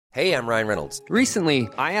Hey, I'm Ryan Reynolds. Recently,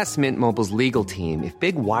 I asked Mint Mobile's legal team if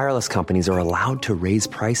big wireless companies are allowed to raise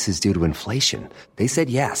prices due to inflation. They said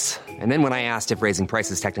yes. And then when I asked if raising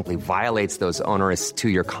prices technically violates those onerous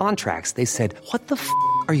two-year contracts, they said, "What the f***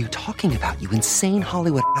 are you talking about, you insane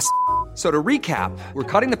Hollywood ass?" So to recap, we're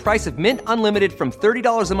cutting the price of Mint Unlimited from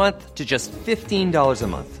 $30 a month to just $15 a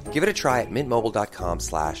month. Give it a try at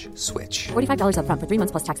mintmobile.com/switch. $45 up front for 3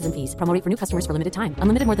 months plus taxes and fees. Promo rate for new customers for limited time.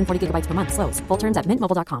 Unlimited more than 40 gigabytes per month. Slows full terms at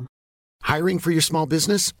mintmobile.com. Hiring for your small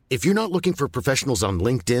business? If you're not looking for professionals on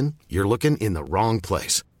LinkedIn, you're looking in the wrong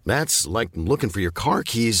place. That's like looking for your car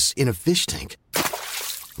keys in a fish tank.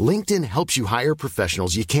 LinkedIn helps you hire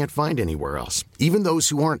professionals you can't find anywhere else, even those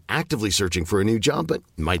who aren't actively searching for a new job but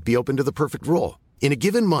might be open to the perfect role. In a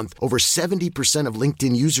given month, over 70% of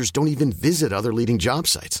LinkedIn users don't even visit other leading job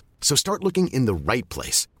sites. So start looking in the right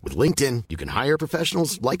place. With LinkedIn, you can hire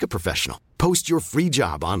professionals like a professional. Post your free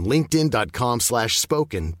job on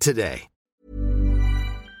linkedin.com/spoken today.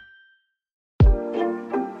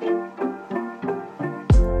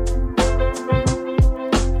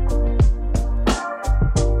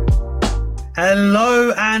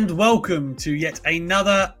 Hello and welcome to yet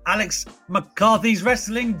another Alex McCarthy's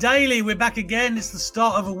Wrestling Daily. We're back again. It's the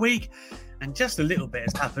start of a week and just a little bit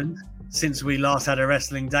has happened since we last had a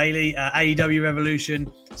Wrestling Daily. AEW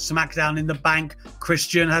Revolution, SmackDown in the bank.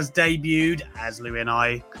 Christian has debuted, as Louis and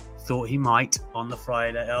I thought he might, on the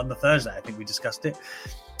Thursday. I think we discussed it.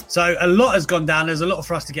 So a lot has gone down. There's a lot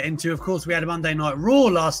for us to get into. Of course, we had a Monday Night Raw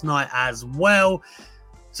last night as well.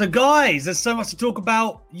 So guys, there's so much to talk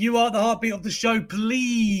about. You are the heartbeat of the show.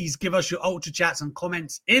 Please give us your Ultra Chats and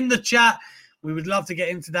comments in the chat. We would love to get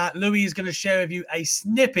into that. Louis is going to share with you a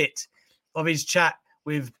snippet of his chat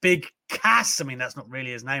with Big Cass. I mean, that's not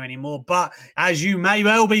really his name anymore, but as you may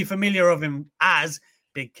well be familiar of him as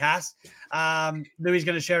Big Cass, Louis is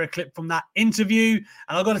going to share a clip from that interview.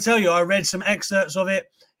 And I've got to tell you, I read some excerpts of it.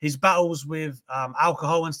 His battles with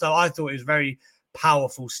alcohol and stuff. I thought it was very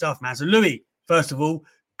powerful stuff, man. So Louis, first of all,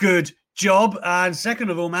 good job. And second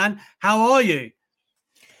of all, man, how are you?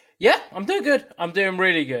 Yeah, I'm doing good. I'm doing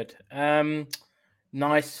really good.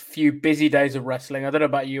 Nice few busy days of wrestling. I don't know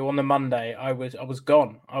about you. On the Monday, I was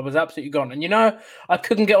gone. I was absolutely gone. And I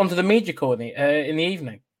couldn't get onto the media call in the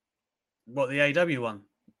evening. What, the AEW one?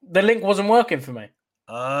 The link wasn't working for me.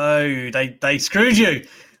 Oh, they screwed you.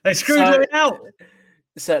 They screwed you out.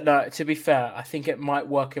 So no, to be fair, I think it might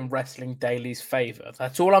work in Wrestling Daily's favor.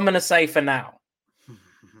 That's all I'm going to say for now.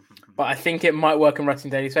 But I think it might work in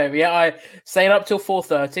Wrestling Daily's favor. Yeah, I stayed up till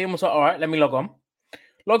 4:30 and was like, all right, let me log on.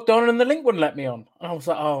 Logged on and the link wouldn't let me on. And I was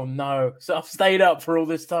like, oh no. So I've stayed up for all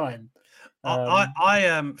this time.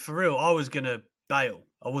 I for real, I was going to bail.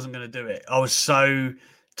 I wasn't going to do it. I was so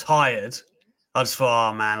tired. I just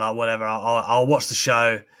thought, oh man, like whatever. I'll watch the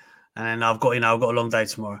show and then I've got a long day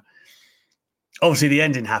tomorrow. Obviously, the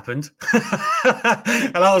ending happened.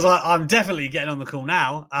 And I was like, I'm definitely getting on the call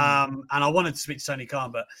now. And I wanted to speak to Tony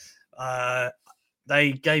Khan, but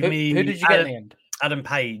they gave me... Who did you get in the end? Adam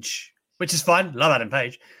Page, which is fine. Love Adam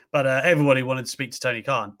Page. But everybody wanted to speak to Tony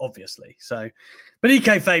Khan, obviously. But he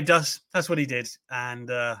kayfabed us. That's what he did. And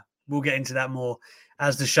we'll get into that more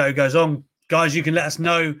as the show goes on. Guys, you can let us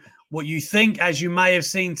know what you think. As you may have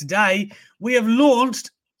seen today, we have launched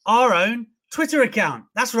our own Twitter account.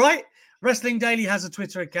 That's right. Wrestling Daily has a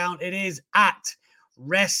Twitter account. It is at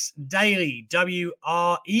WresDaily,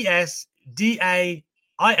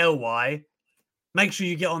 WresDaily. Make sure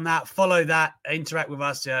you get on that, follow that, interact with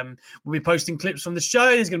us. We'll be posting clips from the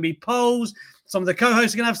show. There's going to be polls. Some of the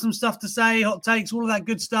co-hosts are going to have some stuff to say, hot takes, all of that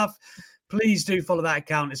good stuff. Please do follow that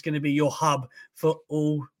account. It's going to be your hub for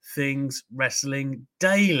all things Wrestling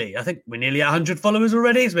Daily. I think we're nearly at 100 followers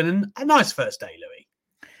already. It's been a nice first day, Louis.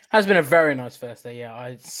 Has been a very nice first day. Yeah,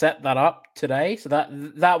 I set that up today, so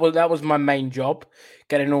that was my main job,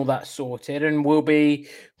 getting all that sorted. And we'll be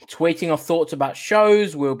tweeting our thoughts about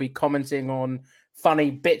shows. We'll be commenting on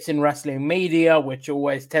funny bits in wrestling media, which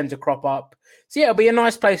always tend to crop up. So yeah, it'll be a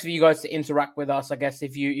nice place for you guys to interact with us. I guess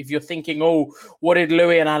if you're thinking, oh, what did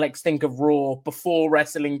Louis and Alex think of Raw before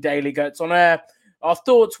Wrestling Daily gets on air? Our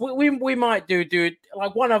thoughts, we might do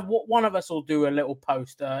like one of us will do a little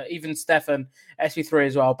post, even Stefan SP3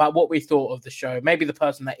 as well, about what we thought of the show. Maybe the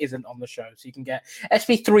person that isn't on the show, so you can get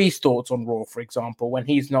SP3's thoughts on Raw, for example, when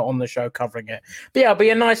he's not on the show covering it. But yeah, it'll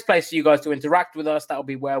be a nice place for you guys to interact with us. That'll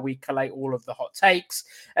be where we collate all of the hot takes.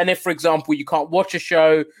 And if, for example, you can't watch a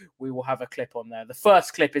show, we will have a clip on there. The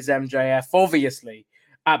first clip is MJF, obviously,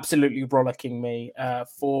 absolutely rollicking me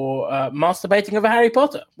for masturbating over Harry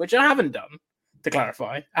Potter, which I haven't done. To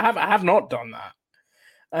clarify, I have not done that.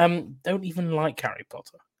 Don't even like Harry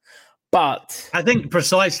Potter. But I think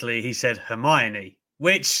precisely he said Hermione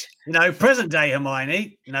which, present day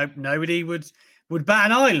Hermione, nobody would bat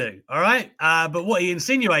an eye, Lou. All right. But what he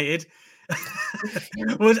insinuated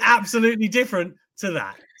was absolutely different to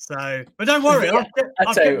that. So, but don't worry, I've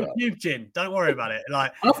got a pube chin. Don't worry about it.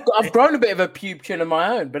 Like I've grown a bit of a pube chin of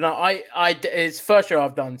my own, but it's the first show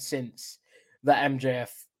I've done since that MJF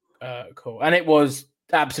call, and it was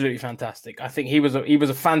absolutely fantastic. I think he was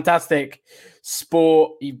a fantastic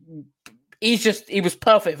sport. He was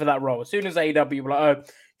perfect for that role. As soon as AEW were like, "Oh, do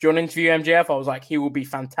you want to interview MJF?" I was like, he will be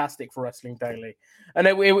fantastic for Wrestling Daily, and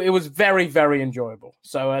it was very, very enjoyable.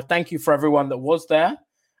 So thank you for everyone that was there.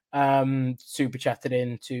 Super chatted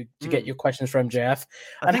in to get your questions from MJF,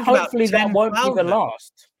 and hopefully that won't be the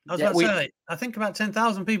last. I was about to say, I think about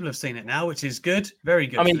 10,000 people have seen it now, which is good, very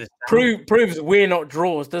good. I mean, proves we're not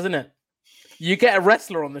draws, doesn't it? You get a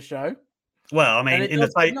wrestler on the show. Well, I mean, in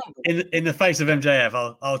the face of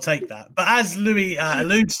MJF, I'll take that. But as Louis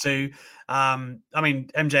alludes to, I mean,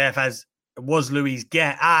 MJF was Louis'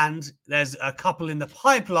 get, and there's a couple in the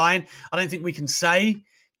pipeline. I don't think we can say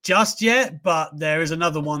just yet, but there is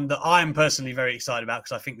another one that I'm personally very excited about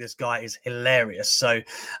because I think this guy is hilarious. So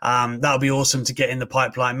that'll be awesome to get in the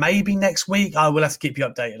pipeline. Maybe next week. I will have to keep you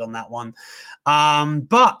updated on that one.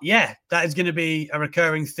 But yeah, that is going to be a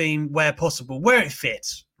recurring theme where possible, where it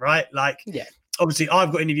fits, right? Like, yeah. Obviously,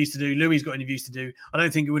 I've got interviews to do. Louis got interviews to do. I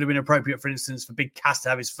don't think it would have been appropriate, for instance, for Big Cass to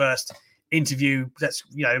have his first interview that's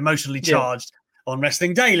emotionally charged on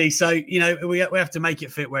Wrestling Daily. So, we have to make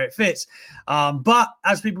it fit where it fits. But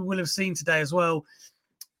as people will have seen today as well,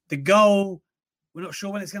 the goal, we're not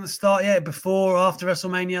sure when it's going to start yet, before or after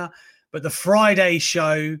WrestleMania, but the Friday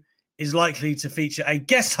show is likely to feature a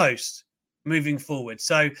guest host moving forward.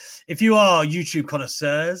 So if you are YouTube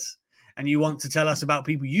connoisseurs and you want to tell us about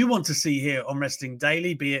people you want to see here on Wrestling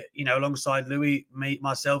Daily, be it, alongside Louis, me,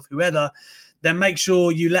 myself, whoever, then make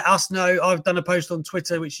sure you let us know. I've done a post on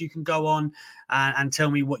Twitter, which you can go on and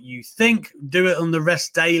tell me what you think. Do it on the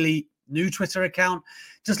Rest Daily new Twitter account.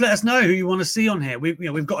 Just let us know who you want to see on here.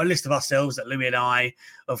 We've got a list of ourselves that Louis and I,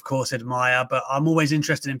 of course, admire, but I'm always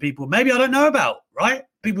interested in people maybe I don't know about, right?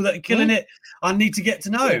 People that are killing it, I need to get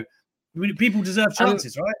to know. People deserve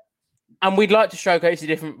chances, right? And we'd like to showcase a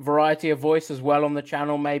different variety of voice as well on the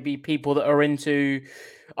channel. Maybe people that are into,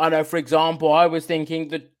 I know, for example, I was thinking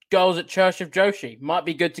the girls at Church of Joshi might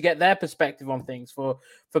be good to get their perspective on things for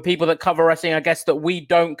people that cover wrestling, I guess, that we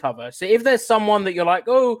don't cover. So if there's someone that you're like,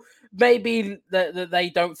 oh, maybe that they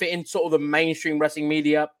don't fit in sort of the mainstream wrestling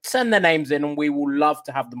media, send their names in and we will love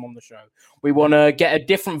to have them on the show. We want to get a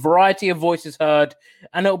different variety of voices heard,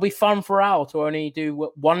 and it'll be fun for Al to only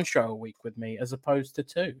do one show a week with me as opposed to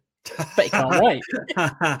two. But you can't wait.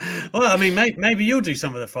 Well, I mean, maybe you'll do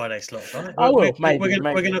some of the Friday slots, right? I will.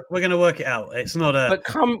 We're gonna work it out. It's not a. But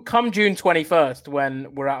come June 21st,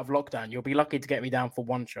 when we're out of lockdown, you'll be lucky to get me down for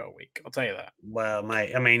one show a week. I'll tell you that. Well,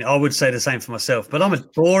 mate, I mean, I would say the same for myself, but I'm a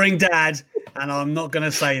boring dad, and I'm not going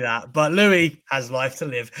to say that. But Louis has life to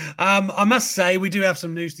live. I must say, we do have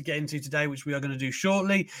some news to get into today, which we are going to do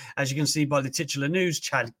shortly. As you can see by the titular news,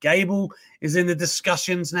 Chad Gable is in the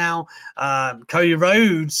discussions now. Cody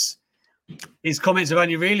Rhodes. His comments have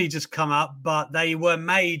only really just come up, but they were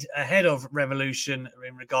made ahead of Revolution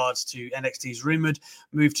in regards to NXT's rumored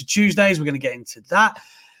move to Tuesdays. We're going to get into that.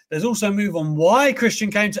 There's also a move on why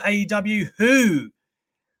Christian came to AEW. Who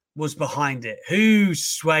was behind it? Who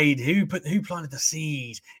swayed? Who planted the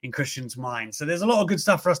seed in Christian's mind? So there's a lot of good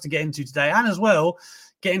stuff for us to get into today, and as well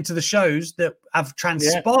get into the shows that have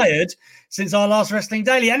transpired since our last Wrestling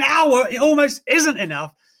Daily. An hour, it almost isn't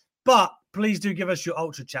enough, but please do give us your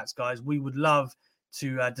ultra chats, guys. We would love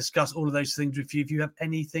to discuss all of those things with you. If you have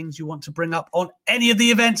any things you want to bring up on any of the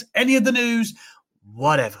events, any of the news,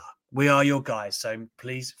 whatever, we are your guys. So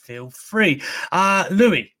please feel free.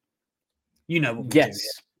 Louis, you know what we do here.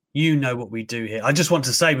 You know what we do here. I just want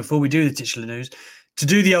to say before we do the titular news, to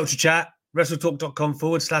do the ultra chat,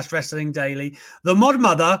 WrestleTalk.com/Wrestling Daily. The Mod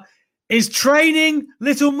Mother is training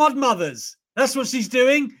little Mod Mothers. That's what she's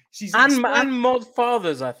doing. She's and Mod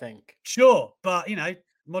Fathers, I think. Sure, but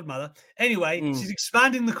Mod Mother. Anyway, she's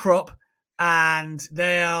expanding the crop, and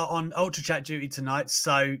they are on Ultra Chat duty tonight.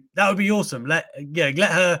 So that would be awesome. Let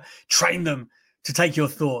her train them to take your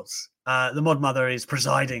thoughts. The Mod Mother is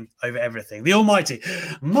presiding over everything. The almighty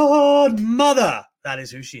Mod Mother. That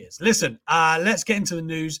is who she is. Listen, let's get into the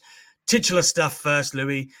news. Titular stuff first,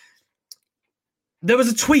 Louis. There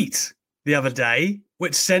was a tweet the other day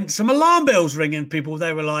which sent some alarm bells ringing. People,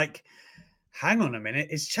 they were like, hang on a minute,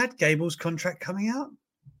 is Chad Gable's contract coming out?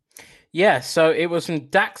 Yeah, so it was from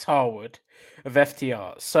Dax Harwood of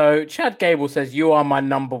FTR. So Chad Gable says, you are my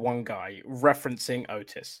number one guy, referencing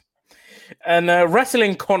Otis. And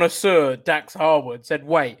wrestling connoisseur Dax Harwood said,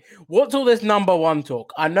 wait, what's all this number one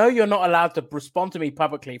talk? I know you're not allowed to respond to me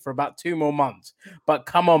publicly for about 2 more months, but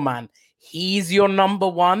come on, man. He's your number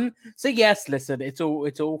one. So yes, listen, it's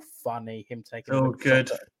all funny, him taking all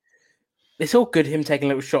good. It's all good, him taking a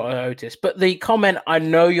little shot at Otis. But the comment, I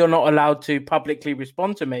know you're not allowed to publicly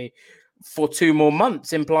respond to me for 2 more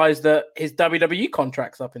months, implies that his WWE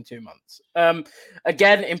contract's up in 2 months.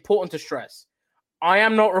 Again, important to stress. I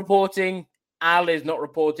am not reporting. Al is not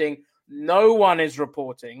reporting. No one is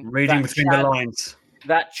reporting. Reading between the lines.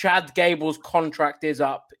 That Chad Gable's contract is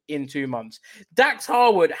up in 2 months. Dax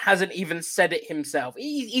Harwood hasn't even said it himself.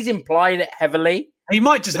 He's implied it heavily. He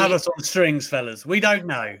might just have us on strings, fellas. We don't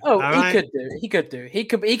know. Oh, he could do. He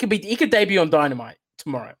could debut on Dynamite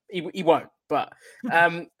tomorrow. He won't. But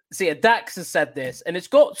so yeah, Dax has said this, and it's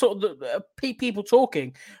got sort of people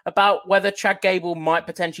talking about whether Chad Gable might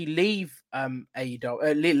potentially leave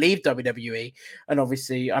leave WWE, and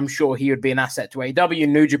obviously, I'm sure he would be an asset to AEW,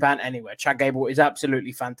 New Japan, anywhere. Chad Gable is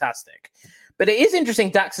absolutely fantastic. But it is interesting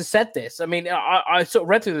Dax has said this. I mean, I sort of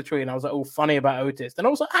read through the tweet, and I was like, "Oh, funny about Otis," and I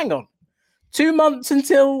was like, "Hang on, 2 months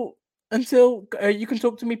until you can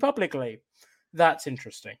talk to me publicly." That's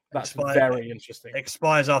interesting. That's very interesting.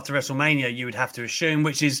 Expires after WrestleMania, you would have to assume,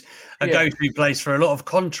 which is a go-to place for a lot of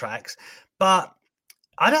contracts. But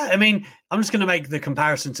I'm just going to make the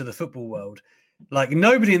comparison to the football world. Like,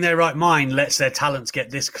 nobody in their right mind lets their talents get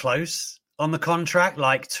this close on the contract,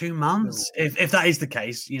 like 2 months. If that is the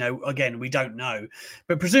case, again, we don't know.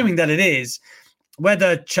 But presuming that it is,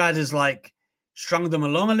 whether Chad is like strung them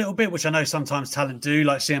along a little bit, which I know sometimes talent do.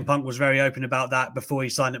 Like CM Punk was very open about that before he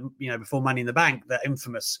signed it, before Money in the Bank, that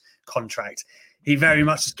infamous contract. He very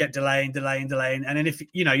much just kept delaying. And then if,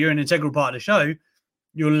 you're an integral part of the show,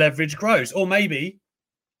 your leverage grows. Or maybe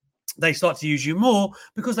they start to use you more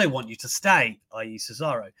because they want you to stay, i.e.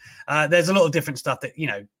 Cesaro. There's a lot of different stuff that,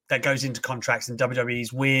 that goes into contracts and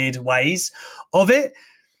WWE's weird ways of it.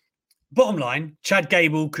 Bottom line, Chad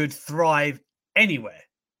Gable could thrive anywhere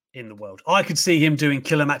in the world. I could see him doing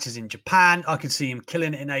killer matches in Japan. I could see him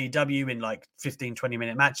killing it in AEW in like 15,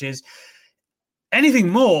 20-minute matches. Anything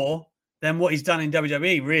more than what he's done in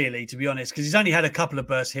WWE, really, to be honest, because he's only had a couple of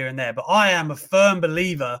bursts here and there. But I am a firm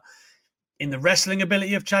believer in the wrestling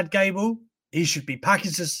ability of Chad Gable. He should be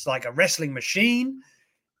packaged as like a wrestling machine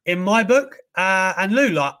in my book. And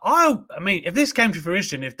Lou, if this came to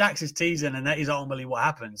fruition, if Dax is teasing and that is ultimately what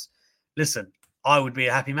happens, listen, I would be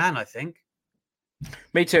a happy man, I think.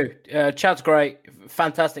 Me too. Chad's great.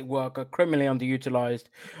 Fantastic worker. Criminally underutilized.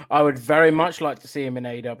 I would very much like to see him in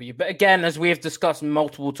AEW. But again, as we have discussed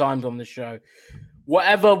multiple times on the show,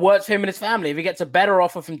 whatever works for him and his family. If he gets a better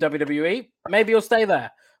offer from WWE, maybe he'll stay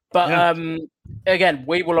there. But again,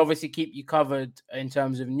 we will obviously keep you covered in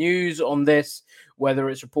terms of news on this,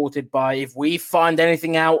 whether it's reported by, if we find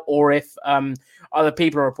anything out, or if other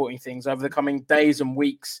people are reporting things over the coming days and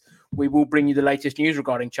weeks. We will bring you the latest news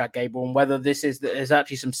regarding Chad Gable and whether there's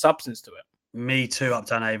actually some substance to it. Me too,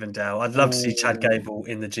 Uptown Avondale. I'd love to see Chad Gable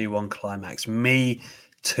in the G1 Climax. Me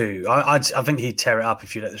too. I think he'd tear it up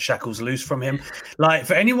if you let the shackles loose from him. Like,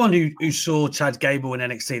 for anyone who saw Chad Gable in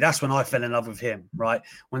NXT, that's when I fell in love with him, right?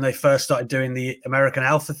 When they first started doing the American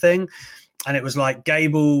Alpha thing, and it was like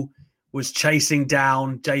Gable was chasing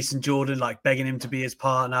down Jason Jordan, like begging him to be his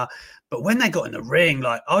partner. But when they got in the ring,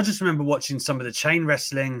 like, I just remember watching some of the chain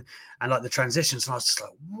wrestling and like the transitions, and I was just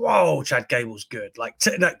like, whoa, Chad Gable's good. Like,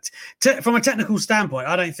 from a technical standpoint,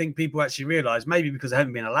 I don't think people actually realize, maybe because they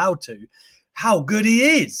haven't been allowed to, how good he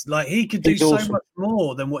is. Like, he could do so much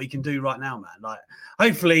more than what he can do right now, man. Like,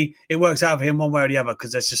 hopefully it works out for him one way or the other,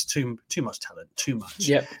 because there's just too much talent, too much.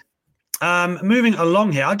 Yep. Moving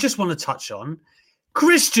along here, I just want to touch on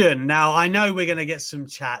Christian. Now, I know we're going to get some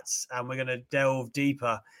chats and we're going to delve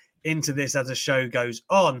deeper into this as the show goes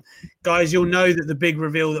on. Guys, you'll know that the big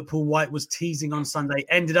reveal that Paul White was teasing on Sunday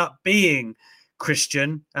ended up being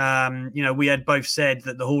Christian. We had both said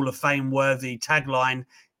that the Hall of Fame worthy tagline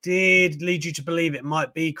did lead you to believe it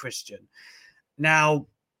might be Christian. Now,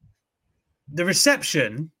 the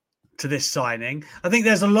reception to this signing, I think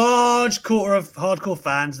there's a large quarter of hardcore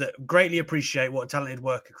fans that greatly appreciate what a talented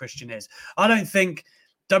worker Christian is. I don't think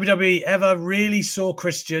WWE ever really saw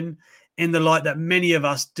Christian in the light that many of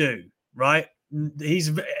us do, right?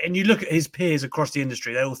 And you look at his peers across the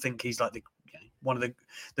industry, they all think he's like one of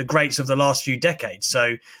the greats of the last few decades.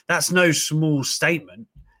 So that's no small statement.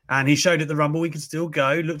 And he showed at the Rumble he could still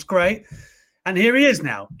go, looked great. And here he is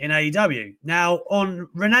now in AEW. Now, on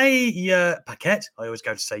Renee Paquette, I always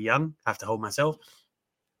go to say young, I have to hold myself,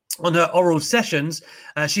 on her oral sessions,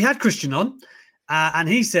 she had Christian on, and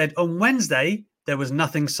he said on Wednesday there was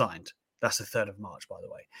nothing signed. That's the 3rd of March, by the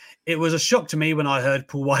way. It was a shock to me when I heard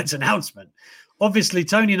Paul White's announcement. Obviously,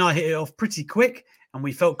 Tony and I hit it off pretty quick, and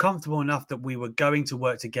we felt comfortable enough that we were going to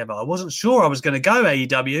work together. I wasn't sure I was going to go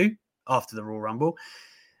AEW after the Royal Rumble,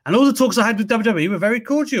 and all the talks I had with WWE were very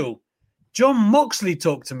cordial. Jon Moxley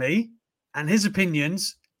talked to me and his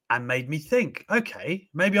opinions and made me think, okay,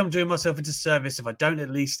 maybe I'm doing myself a disservice if I don't at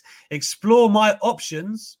least explore my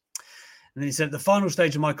options. And then he said, at the final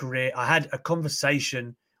stage of my career, I had a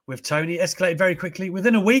conversation with Tony. It escalated very quickly.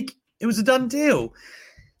 Within a week, it was a done deal.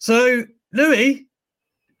 So, Louis,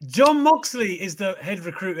 Jon Moxley is the head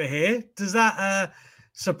recruiter here. Does that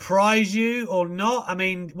surprise you or not? I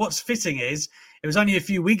mean, what's fitting is, it was only a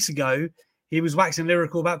few weeks ago, he was waxing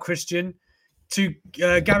lyrical about Christian to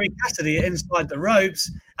Gary Cassidy at Inside the Ropes,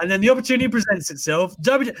 and then the opportunity presents itself.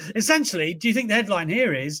 Essentially, do you think the headline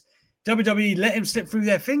here is WWE let him slip through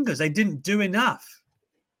their fingers? They didn't do enough.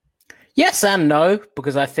 Yes and no,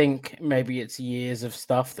 because I think maybe it's years of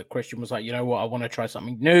stuff that Christian was like, you know what, I want to try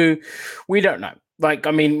something new. We don't know. Like,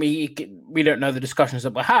 I mean, we don't know the discussions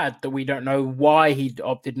that were had, that we don't know why he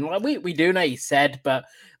opted. Like, we do know he said, but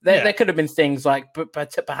there could have been things like, but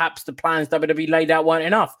perhaps the plans WWE laid out weren't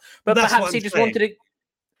enough. But perhaps he just wanted to.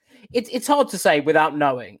 It's hard to say without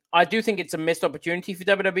knowing. I do think it's a missed opportunity for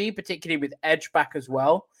WWE, particularly with Edge back as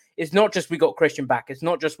well. It's not just we got Christian back. It's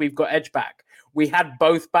not just we've got Edge back. We had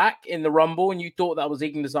both back in the Rumble, and you thought that was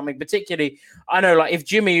equal to something. Particularly, I know, like, if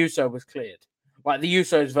Jimmy Uso was cleared, like the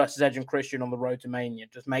Usos versus Edge and Christian on the road to Mania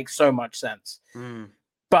just makes so much sense.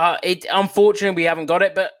 But unfortunately, we haven't got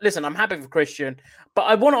it. But listen, I'm happy for Christian. But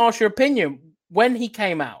I want to ask your opinion. When he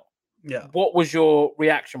came out, what was your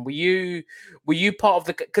reaction? Were you part of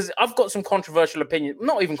the? Because I've got some controversial opinions.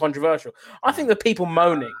 Not even controversial. I think the people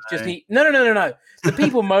moaning just need no. The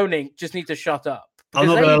people moaning just need to shut up. I'm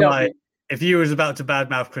not going to lie. If you was about to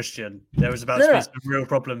badmouth Christian, there was about to be some real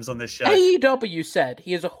problems on this show. AEW said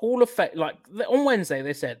he is a Hall of Fame. Like on Wednesday,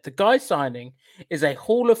 they said the guy signing is a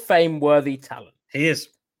Hall of Fame worthy talent. He is.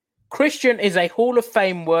 Christian is a Hall of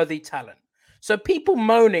Fame worthy talent. So people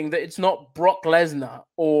moaning that it's not Brock Lesnar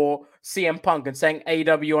or CM Punk and saying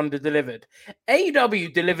AEW under-delivered.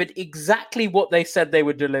 AEW delivered exactly what they said they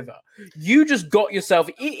would deliver. You just got yourself...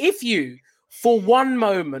 If you, for one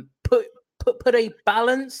moment, put a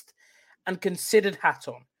balanced and considered hat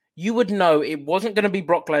on, you would know it wasn't going to be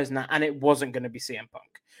Brock Lesnar and it wasn't going to be CM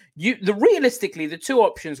Punk. Realistically, the two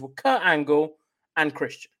options were Kurt Angle and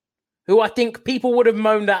Christian, who I think people would have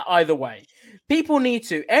moaned at either way. People need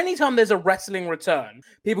to, anytime there's a wrestling return,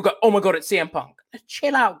 people go, oh my God, it's CM Punk.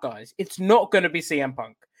 Chill out, guys. It's not going to be CM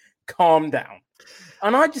Punk. Calm down.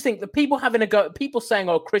 And I just think that people having a go, people saying,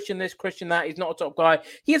 oh, Christian this, Christian that, he's not a top guy.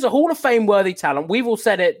 He is a Hall of Fame worthy talent. We've all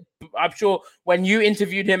said it. I'm sure when you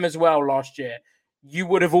interviewed him as well last year, you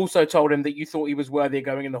would have also told him that you thought he was worthy of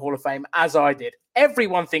going in the Hall of Fame, as I did.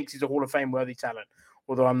 Everyone thinks he's a Hall of Fame worthy talent,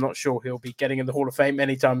 although I'm not sure he'll be getting in the Hall of Fame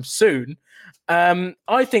anytime soon.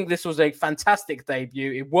 I think this was a fantastic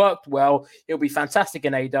debut. It worked well. It'll be fantastic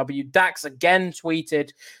in AEW. Dax again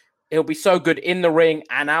tweeted, he'll be so good in the ring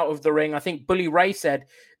and out of the ring. I think Bully Ray said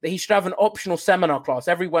that he should have an optional seminar class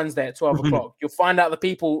every Wednesday at 12 o'clock. You'll find out the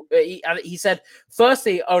people. He said,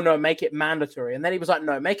 firstly, oh no, make it mandatory. And then he was like,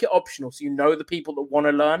 no, make it optional so you know the people that want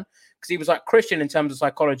to learn. Because he was like, Christian in terms of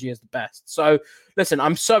psychology is the best. So listen,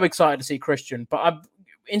 I'm so excited to see Christian. But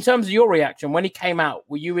in terms of your reaction, when he came out,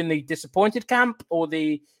 were you in the disappointed camp or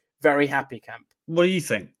the very happy camp? What do you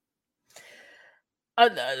think?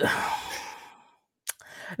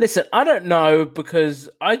 Listen, I don't know, because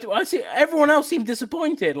I see everyone else seemed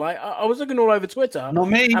disappointed. Like I was looking all over Twitter, not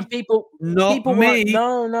me, and people me.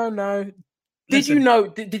 Were like, no. Did you know?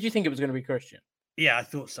 Did you think it was going to be Christian? Yeah, I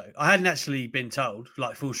thought so. I hadn't actually been told.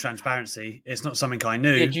 Like, full transparency, it's not something I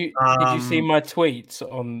knew. Did you see my tweets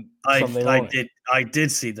on Sunday morning? I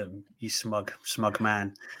did see them. You smug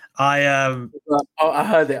man. I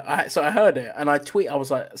heard it. I heard it, and I was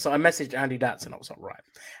like, so I messaged Andy Datson. I was like, right,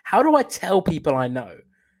 how do I tell people I know,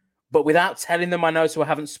 but without telling them I know, so I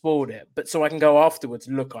haven't spoiled it, but so I can go afterwards,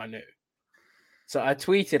 look, I knew. So I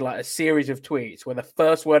tweeted like a series of tweets where the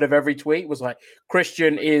first word of every tweet was like,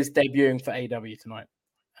 Christian is debuting for AEW tonight.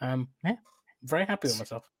 Yeah, I'm very happy with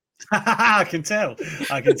myself. I can tell.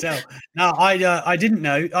 No, I didn't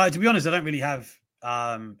know. To be honest, I don't really have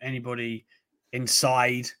anybody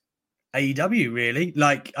inside AEW really.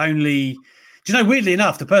 Like, only, do you know, weirdly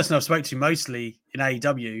enough, the person I've spoke to mostly in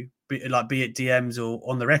AEW, be it DMs or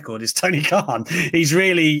on the record, is Tony Khan. He's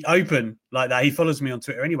really open like that. He follows me on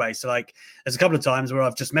Twitter anyway. So like, there's a couple of times where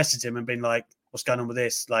I've just messaged him and been like, what's going on with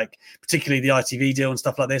this? Like, particularly the ITV deal and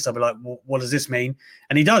stuff like this. I'll be like, what does this mean?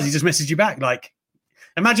 And he does. He just messaged you back. Like,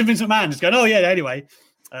 imagine Vince McMahon just going, oh yeah, anyway.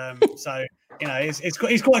 So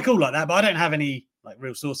it's quite cool like that. But I don't have any like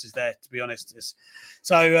real sources there, to be honest.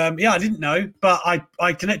 I didn't know, but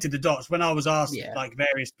I connected the dots when I was asked like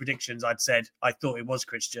various predictions. I'd said I thought it was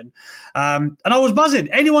Christian, and I was buzzing.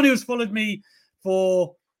 Anyone who has followed me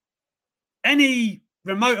for any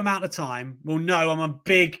remote amount of time will know I'm a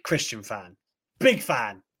big Christian fan. Big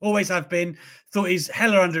fan. Always have been. Thought he's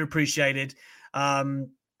hella underappreciated.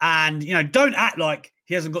 And, don't act like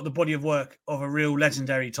he hasn't got the body of work of a real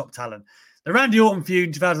legendary top talent. The Randy Orton feud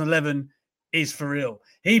in 2011 is for real.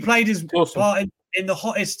 He played his part in the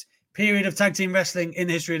hottest period of tag team wrestling in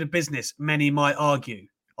the history of the business. Many might argue.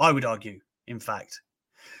 I would argue, in fact.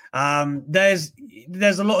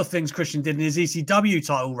 There's a lot of things Christian did in his ECW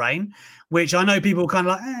title reign, which I know people kind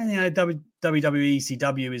of like, WWE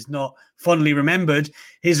ECW is not fondly remembered.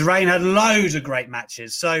 His reign had loads of great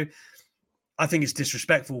matches. So I think it's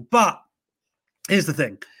disrespectful. But here's the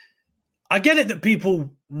thing. I get it that people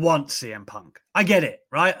want CM Punk. I get it,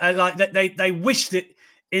 right? They wished it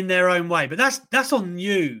in their own way. But that's on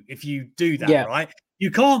you if you do that, right? You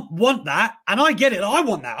can't want that. And I get it. I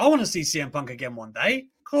want that. I want to see CM Punk again one day.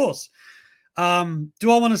 Of course. Do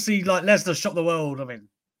I want to see like Lesnar shock the world? I mean,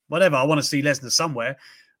 whatever. I want to see Lesnar somewhere.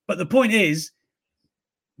 But the point is,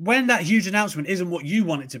 when that huge announcement isn't what you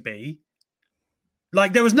want it to be,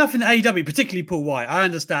 like there was nothing at AEW, particularly Paul White. I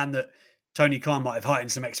understand that Tony Khan might have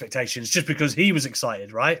heightened some expectations just because he was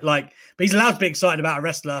excited, right? Like, but he's allowed to be excited about a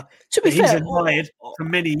wrestler to be that fair, he's admired for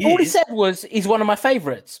many years. All he said was he's one of my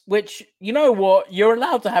favorites, which, you know what? You're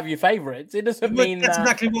allowed to have your favorites. It doesn't mean that's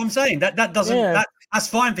exactly what I'm saying. That doesn't that's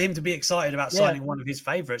fine for him to be excited about signing one of his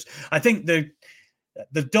favorites. I think the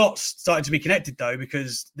dots started to be connected though,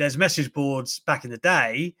 because there's message boards back in the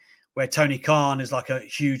day where Tony Khan is like a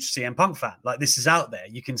huge CM Punk fan. Like this is out there.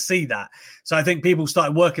 You can see that. So I think people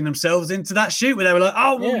started working themselves into that shoot where they were like,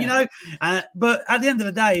 oh, well, but at the end of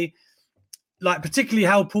the day, like particularly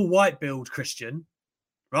how Paul White billed Christian,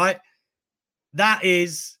 right? That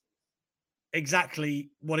is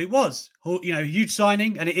exactly what it was. Huge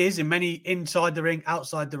signing, and it is in many inside the ring,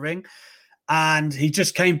 outside the ring. And he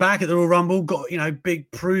just came back at the Royal Rumble, got, big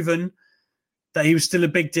proven that he was still a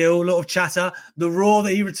big deal, a lot of chatter. The Raw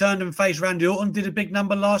that he returned and faced Randy Orton did a big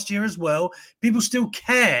number last year as well. People still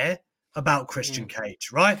care about Christian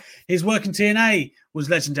Cage, right? His work in TNA was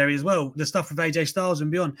legendary as well. The stuff with AJ Styles and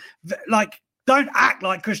beyond. Like, don't act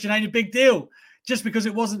like Christian ain't a big deal just because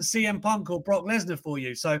it wasn't CM Punk or Brock Lesnar for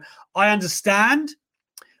you. So I understand.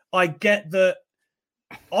 I get that.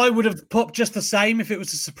 I would have popped just the same if it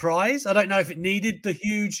was a surprise. I don't know if it needed the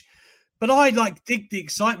huge... But I dig the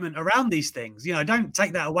excitement around these things. Don't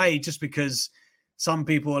take that away just because some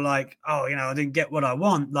people are like, oh, I didn't get what I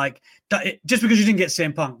want. Like, just because you didn't get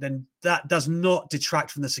CM Punk, then that does not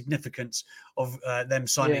detract from the significance of them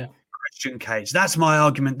signing Christian Cage. That's my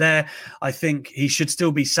argument there. I think he should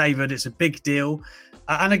still be savoured. It's a big deal.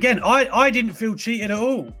 And again, I didn't feel cheated at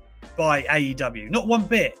all by AEW, not one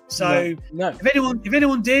bit. So no. If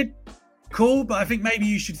anyone did, cool. But I think maybe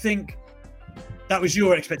you should think that was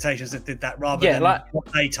your expectations that did that rather than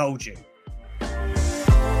what they told you.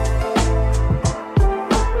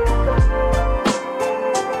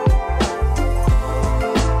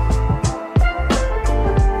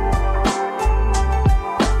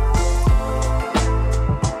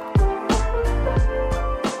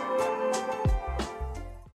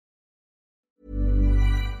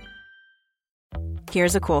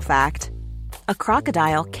 Here's a cool fact. A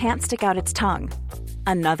crocodile can't stick out its tongue.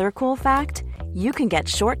 Another cool fact, you can get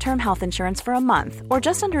short-term health insurance for a month or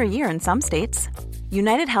just under a year in some states.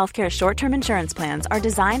 United Healthcare short-term insurance plans are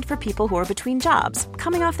designed for people who are between jobs,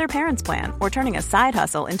 coming off their parents' plan, or turning a side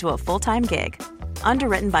hustle into a full-time gig.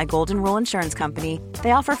 Underwritten by Golden Rule Insurance Company,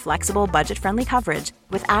 they offer flexible, budget-friendly coverage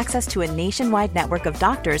with access to a nationwide network of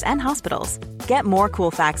doctors and hospitals. Get more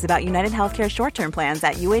cool facts about United Healthcare short-term plans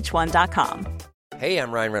at uh1.com. Hey,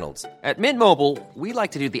 I'm Ryan Reynolds. At Mint Mobile, we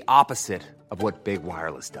like to do the opposite of what Big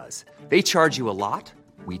Wireless does. They charge you a lot,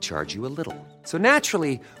 we charge you a little. So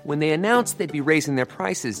naturally, when they announced they'd be raising their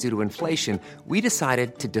prices due to inflation, we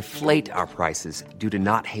decided to deflate our prices due to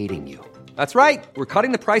not hating you. That's right. We're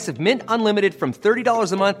cutting the price of Mint Unlimited from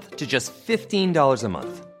 $30 a month to just $15 a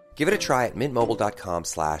month. Give it a try at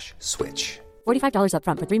mintmobile.com/switch. $45 up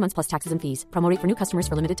front for 3 months plus taxes and fees. Promo rate for new customers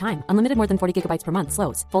for limited time. Unlimited more than 40 gigabytes per month.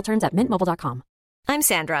 Slows full terms at mintmobile.com. I'm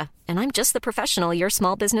Sandra, and I'm just the professional your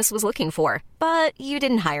small business was looking for. But you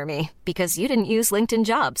didn't hire me because you didn't use LinkedIn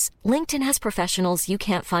Jobs. LinkedIn has professionals you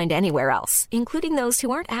can't find anywhere else, including those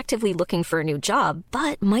who aren't actively looking for a new job,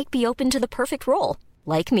 but might be open to the perfect role,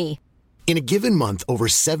 like me. In a given month, over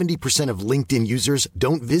 70% of LinkedIn users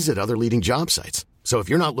don't visit other leading job sites. So if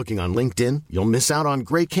you're not looking on LinkedIn, you'll miss out on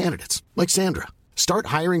great candidates like Sandra. Start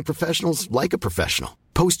hiring professionals like a professional.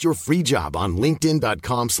 Post your free job on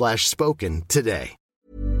linkedin.com/spoken today.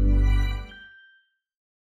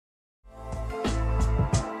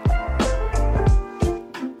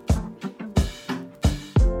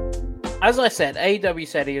 As I said, AEW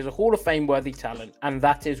said he is a Hall of Fame worthy talent, and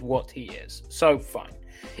that is what he is. So fine.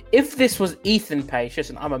 If this was Ethan Page,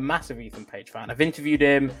 listen, I'm a massive Ethan Page fan. I've interviewed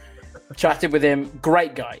him, chatted with him,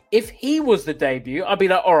 great guy. If he was the debut, I'd be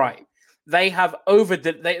like, all right, they have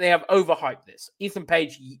overhyped this. Ethan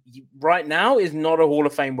Page right now is not a Hall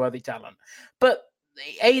of Fame worthy talent, but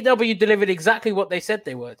AEW delivered exactly what they said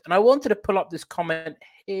they would. And I wanted to pull up this comment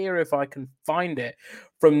here, if I can find it,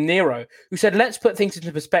 from Nero, who said, let's put things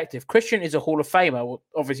into perspective. Christian is a Hall of Famer. Well,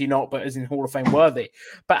 obviously not, but is in Hall of Fame worthy.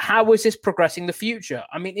 But how is this progressing the future?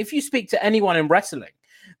 I mean, if you speak to anyone in wrestling,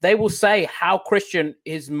 they will say how Christian,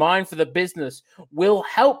 his mind for the business, will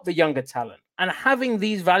help the younger talent. And having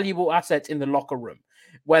these valuable assets in the locker room,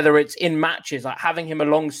 whether it's in matches, like having him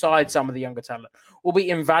alongside some of the younger talent, will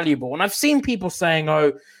be invaluable. And I've seen people saying,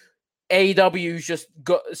 oh, AEW's just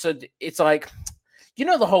got... So it's like, you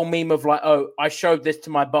know the whole meme of like, oh, I showed this to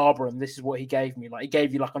my barber and this is what he gave me. Like, he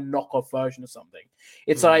gave you like a knockoff version of something.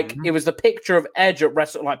 It's like, it was the picture of Edge at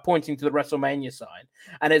like pointing to the WrestleMania sign.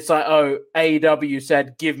 And it's like, oh, AEW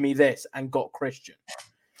said, give me this, and got Christian.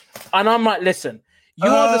 And I'm like, listen, you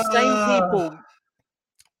are the same people...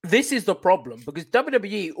 This is the problem, because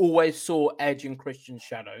WWE always saw Edge in Christian's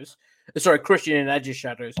shadows. Sorry, Christian in Edge's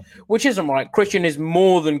shadows, which isn't right. Christian is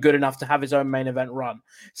more than good enough to have his own main event run.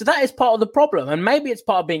 So that is part of the problem. And maybe it's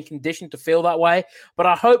part of being conditioned to feel that way. But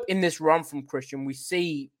I hope in this run from Christian, we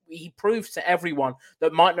see he proves to everyone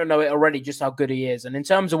that might not know it already just how good he is. And in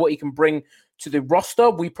terms of what he can bring to the roster,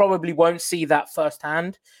 we probably won't see that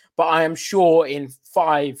firsthand. But I am sure in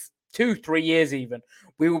 2-3 years even,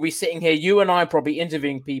 we will be sitting here, you and I probably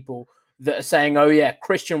interviewing people that are saying, oh yeah,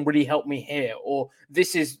 Christian really helped me here, or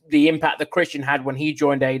this is the impact that Christian had when he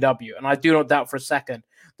joined AEW. And I do not doubt for a second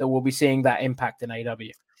that we'll be seeing that impact in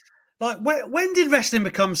AEW. Like, when did wrestling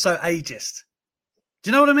become so ageist?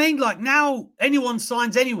 Do you know what I mean? Like, now anyone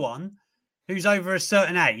signs anyone who's over a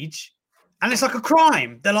certain age, and it's like a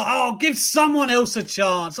crime. They're like, oh, give someone else a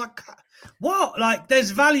chance. Like, what? Like,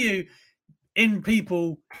 there's value in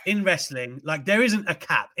people in wrestling. Like, there isn't a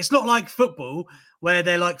cap. It's not like football where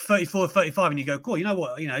they're like 34, 35 and you go, cool, you know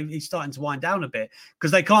what? You know, he's starting to wind down a bit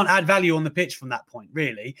because they can't add value on the pitch from that point,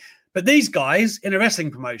 really. But these guys in a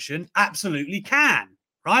wrestling promotion absolutely can,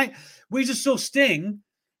 right? We just saw Sting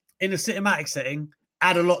in a cinematic setting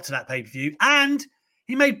add a lot to that pay-per-view, and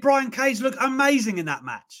he made Brian Cage look amazing in that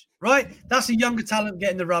match, right? That's a younger talent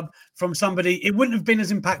getting the rub from somebody. It wouldn't have been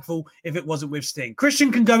as impactful if it wasn't with Sting.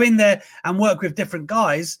 Christian can go in there and work with different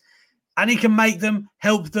guys, and he can make them,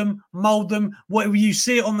 help them, mold them, whether you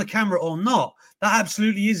see it on the camera or not. That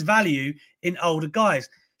absolutely is value in older guys.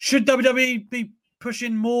 Should WWE be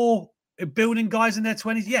pushing more, building guys in their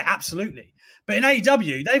 20s? Yeah, absolutely. But in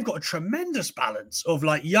AEW, they've got a tremendous balance of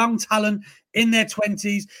like young talent in their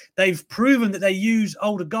 20s. They've proven that they use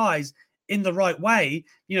older guys in the right way.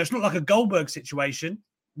 You know, it's not like a Goldberg situation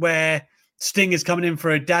where Sting is coming in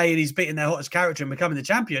for a day and he's beating their hottest character and becoming the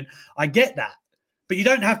champion. I get that. But you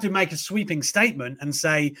don't have to make a sweeping statement and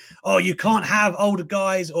say, oh, you can't have older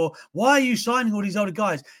guys, or why are you signing all these older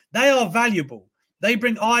guys? They are valuable. They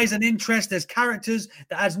bring eyes and interest. There's characters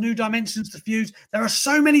that adds new dimensions to feuds. There are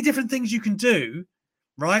so many different things you can do,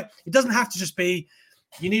 right? It doesn't have to just be,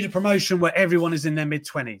 you need a promotion where everyone is in their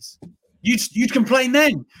mid-20s. You'd complain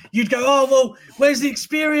then. You'd go, oh, well, where's the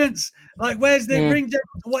experience? Like, where's the ring depth?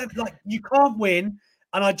 Whatever. Like, you can't win.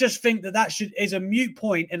 And I just think that is a moot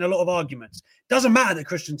point in a lot of arguments. Doesn't matter that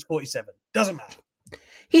Christian's 47. Doesn't matter.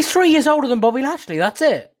 He's 3 years older than Bobby Lashley. That's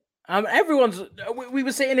it. We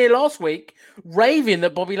were sitting here last week raving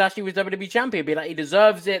that Bobby Lashley was WWE champion, being like, he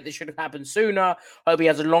deserves it. This should have happened sooner. Hope he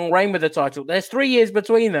has a long reign with the title. There's 3 years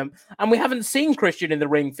between them, and we haven't seen Christian in the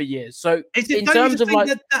ring for years. So, in terms of like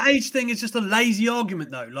that age thing is just a lazy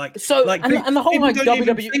argument, though. Like, so, like and the whole like don't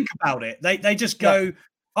WWE even think about it. They just go, yeah.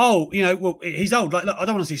 Oh, you know, well, he's old. Like, look, I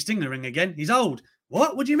don't want to see Sting in the ring again. He's old.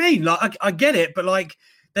 What do you mean? Like, I get it, but like,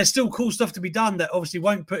 there's still cool stuff to be done that obviously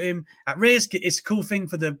won't put him at risk. It's a cool thing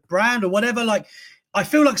for the brand or whatever. Like, I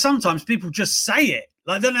feel like sometimes people just say it.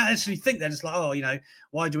 Like, they don't actually think. They're just like, oh, you know,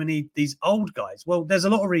 why do we need these old guys? Well, there's a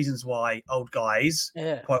lot of reasons why old guys,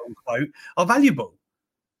 quote unquote, are valuable.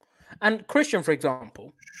 And Christian, for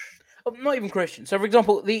example, not even Christian. So, for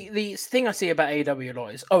example, the thing I see about AEW a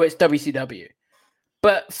lot is, it's WCW.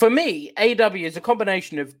 But for me, AEW is a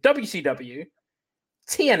combination of WCW,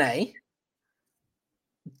 TNA,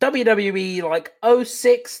 WWE like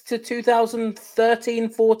 06 to 2013,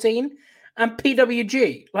 14, and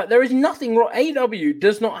PWG. Like there is nothing wrong. AEW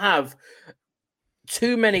does not have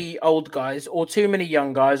too many old guys or too many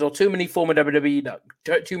young guys or too many former WWE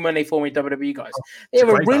guys. They have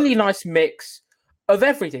a really nice mix of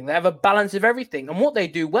everything. They have a balance of everything. And what they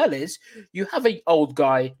do well is you have an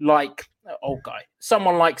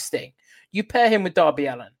someone like Sting. You pair him with Darby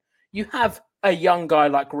Allin. You have a young guy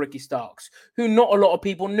like Ricky Starks, who not a lot of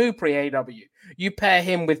people knew pre-AEW. You pair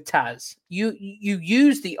him with Taz. You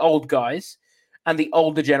use the old guys and the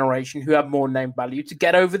older generation who have more name value to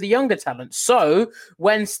get over the younger talent. So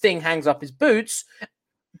when Sting hangs up his boots,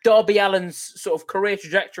 Darby Allin's sort of career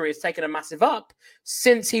trajectory has taken a massive up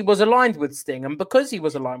since he was aligned with Sting and because he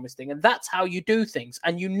was aligned with Sting. And that's how you do things.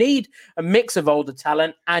 And you need a mix of older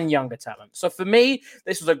talent and younger talent. So for me,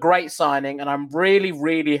 this was a great signing. And I'm really,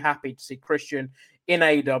 really happy to see Christian in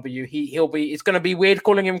AEW. It's going to be weird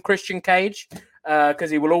calling him Christian Cage because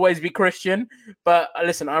he will always be Christian. But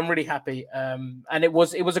listen, I'm really happy. And it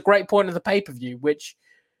was a great point of the pay-per-view, which...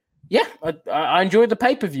 yeah, I enjoyed the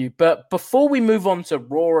pay-per-view. But before we move on to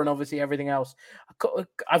Raw and obviously everything else,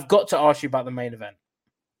 I've got to ask you about the main event.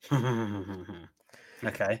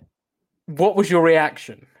 Okay. What was your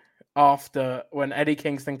reaction after when Eddie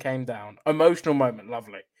Kingston came down? Emotional moment,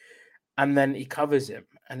 lovely. And then he covers him,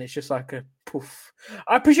 and it's just like a poof.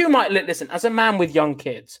 I presume, listen, as a man with young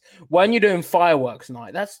kids, when you're doing fireworks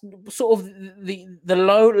night, that's sort of the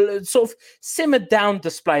low, sort of simmered down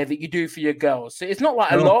display that you do for your girls. So it's not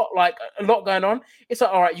like a lot going on. It's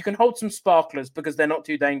like, all right, you can hold some sparklers because they're not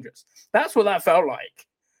too dangerous. That's what that felt like.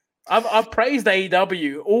 I've praised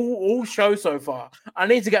AEW all show so far. I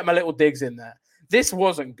need to get my little digs in there. This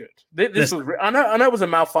wasn't good. This was. I know it was a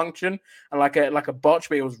malfunction and like a botch,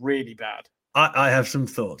 but it was really bad. I have some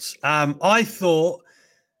thoughts. I thought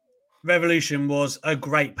Revolution was a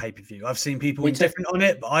great pay-per-view. I've seen people indifferent on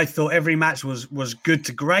it, but I thought every match was good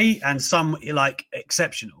to great and some like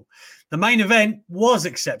exceptional. The main event was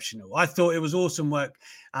exceptional. I thought it was awesome work.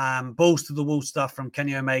 Balls to the wall stuff from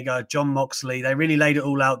Kenny Omega, Jon Moxley. They really laid it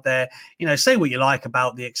all out there. You know, say what you like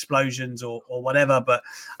about the explosions or whatever, but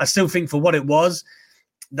I still think for what it was,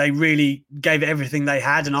 they really gave it everything they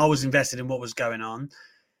had, and I was invested in what was going on.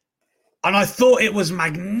 And I thought it was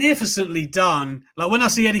magnificently done. Like when I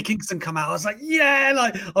see Eddie Kingston come out, I was like, yeah,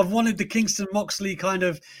 like I've wanted the Kingston-Moxley kind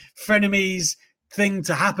of frenemies thing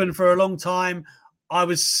to happen for a long time. I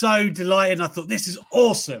was so delighted. And I thought, this is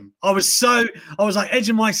awesome. I was like edge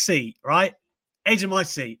of my seat, right? Edge of my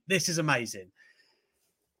seat. This is amazing.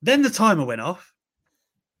 Then the timer went off.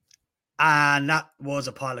 And that was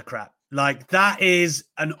a pile of crap. Like that is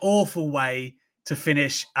an awful way to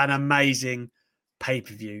finish an amazing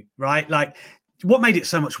pay-per-view, right? Like what made it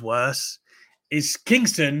so much worse is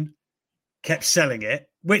Kingston kept selling it,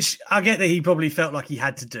 which I get that he probably felt like he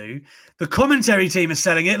had to do. The commentary team is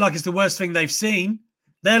selling it like it's the worst thing they've seen.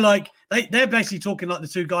 They're like, they're basically talking like the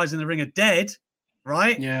two guys in the ring are dead,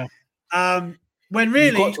 right? Yeah. When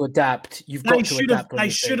really... You've got to adapt. They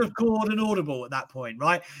should have called an audible at that point,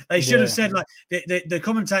 right? They should have said like the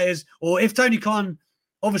commentators, or if Tony Khan...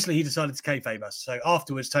 Obviously, he decided to kayfabe us. So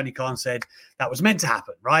afterwards, Tony Khan said that was meant to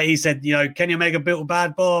happen, right? He said, you know, Kenny Omega built a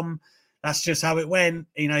bad bomb. That's just how it went.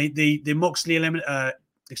 You know, the Moxley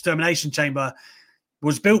extermination chamber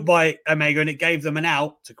was built by Omega, and it gave them an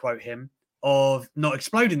out, to quote him, of not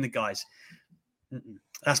exploding the guys.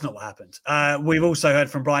 That's not what happened. We've also heard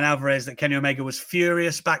from Brian Alvarez that Kenny Omega was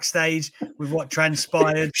furious backstage with what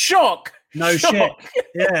transpired. Shock! No shit.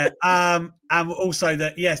 Yeah. And also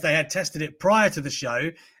that, yes, they had tested it prior to the show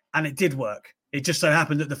and it did work. It just so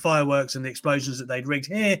happened that the fireworks and the explosions that they'd rigged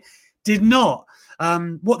here did not.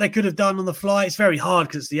 What they could have done on the fly, it's very hard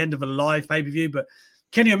because it's the end of a live pay-per-view, but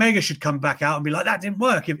Kenny Omega should come back out and be like, that didn't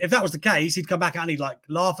work. If that was the case, he'd come back out and he'd like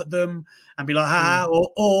laugh at them and be like, ha,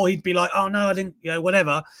 or he'd be like, oh no, I didn't, you know,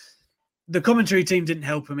 whatever. The commentary team didn't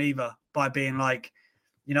help him either by being like,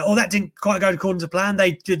 you know, that didn't quite go according to plan.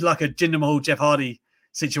 They did like a Jinder Mahal, Jeff Hardy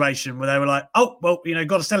situation where they were like, oh, well, you know,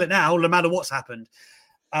 got to sell it now no matter what's happened.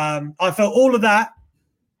 I felt all of that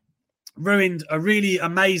ruined a really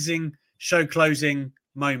amazing show closing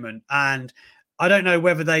moment. And I don't know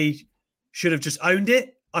whether they should have just owned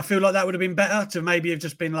it. I feel like that would have been better to maybe have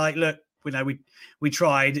just been like, look, you know, we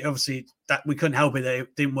tried. Obviously, that we couldn't help it that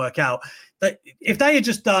it didn't work out. But if they had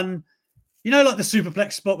just done, you know, like the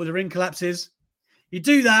superplex spot where the ring collapses, you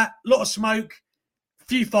do that, a lot of smoke, a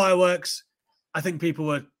few fireworks, I think people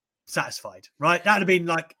were satisfied, right? That would have been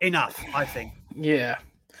like enough, I think. Yeah.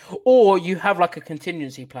 Or you have like a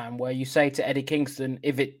contingency plan where you say to Eddie Kingston,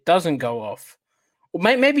 if it doesn't go off, or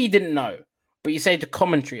maybe you didn't know, But you say the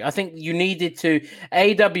commentary. I think you needed to.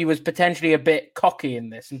 AEW was potentially a bit cocky in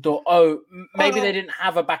this and thought, maybe they didn't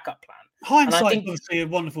have a backup plan. Hindsight is obviously a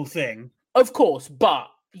wonderful thing. Of course, but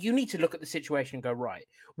you need to look at the situation and go, right,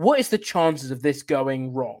 what is the chances of this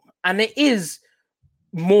going wrong? And it is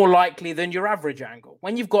more likely than your average angle.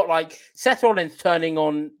 When you've got like Seth Rollins turning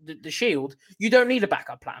on the Shield, you don't need a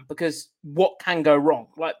backup plan because what can go wrong?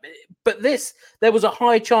 But there was a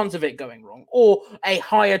high chance of it going wrong, or a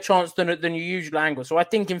higher chance than your usual angle. So I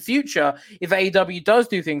think in future, if AEW does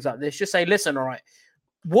do things like this, just say, listen, all right,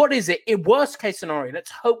 what is it? In worst case scenario,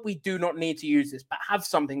 let's hope we do not need to use this, but have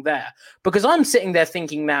something there. Because I'm sitting there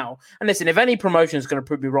thinking now, and listen, if any promotion is going to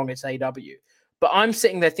prove me wrong, it's AEW. But I'm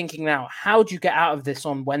sitting there thinking now, how do you get out of this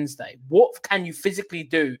on Wednesday? What can you physically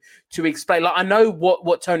do to explain? Like, I know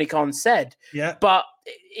what Tony Khan said, but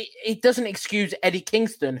it doesn't excuse Eddie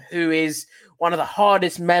Kingston, who is one of the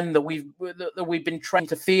hardest men that we've been trained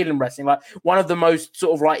to feel in wrestling. Like, one of the most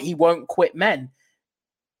sort of like, he won't quit men.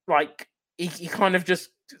 Like, he kind of just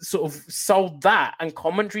sort of sold that, and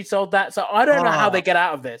commentary sold that. So I don't know how they get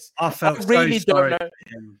out of this. I really don't know.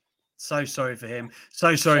 So sorry for him.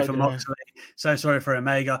 So sorry for Moxley. So sorry for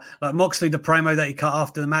Omega. Like Moxley, the promo that he cut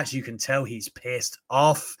after the match, you can tell he's pissed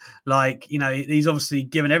off. Like, you know, he's obviously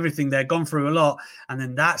given everything there, gone through a lot, and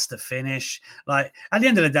then that's the finish. Like, at the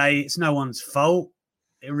end of the day, it's no one's fault.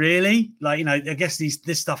 Really. Like, you know, I guess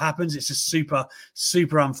this stuff happens. It's just super,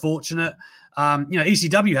 super unfortunate. You know,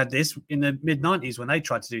 ECW had this in the mid-90s when they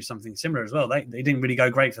tried to do something similar as well. They didn't really go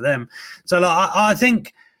great for them. So like, I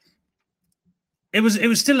think it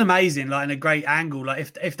was still amazing, like in a great angle.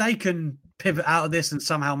 Like if they can pivot out of this and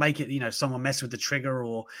somehow make it, you know, someone mess with the trigger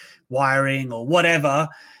or wiring or whatever,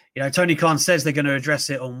 you know, Tony Khan says they're going to address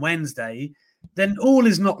it on Wednesday, then all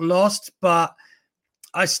is not lost. But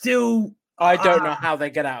I don't know how they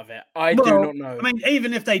get out of it. I do not know. I mean,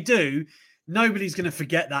 even if they do, nobody's going to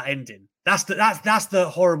forget that ending. That's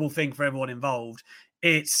the horrible thing for everyone involved.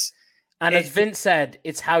 As Vince said,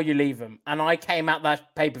 it's how you leave them. And I came out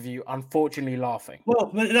that pay-per-view, unfortunately, laughing.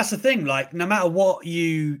 Well, that's the thing. Like, no matter what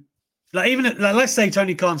let's say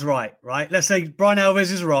Tony Khan's right? Let's say Brian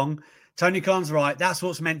Alvarez is wrong. Tony Khan's right. That's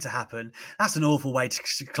what's meant to happen. That's an awful way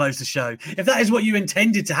to close the show. If that is what you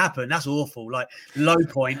intended to happen, that's awful. Like, low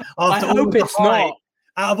point. I hope it's not.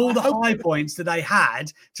 Out of all the high points that they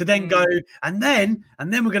had to then go, and then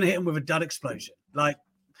we're going to hit them with a dud explosion. Like,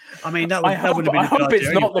 I mean, that would have been a good idea. I hope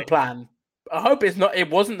it's not the plan. I hope it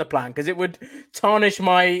wasn't the plan, because it would tarnish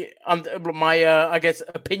my I guess,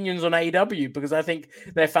 opinions on AEW, because I think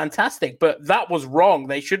they're fantastic. But that was wrong.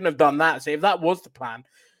 They shouldn't have done that. So if that was the plan,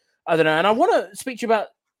 I don't know. And I want to speak to you about.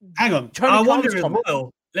 Hang on, I wonder as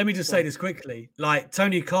well. Let me just say this quickly. Like,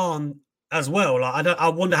 Tony Khan as well. Like, I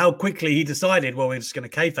wonder how quickly he decided, well, we're just going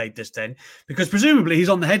to kayfabe this then, because presumably he's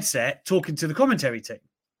on the headset talking to the commentary team.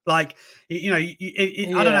 Like, you know,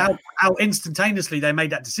 I don't know how instantaneously they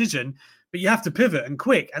made that decision, but you have to pivot and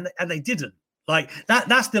quick, and they didn't. Like,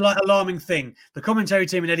 that's the like alarming thing. The commentary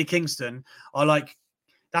team and Eddie Kingston are like,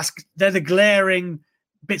 they're the glaring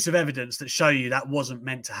bits of evidence that show you that wasn't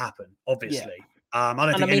meant to happen. Obviously. Yeah. I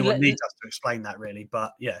don't think anyone needs us to explain that, really,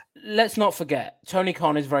 but yeah. Let's not forget, Tony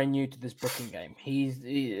Khan is very new to this booking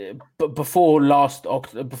game. But before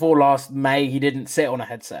last May, he didn't sit on a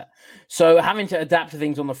headset, so having to adapt to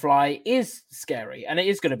things on the fly is scary, and it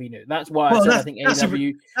is going to be new. That's why I think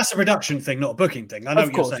AEW. That's a production thing, not a booking thing. I know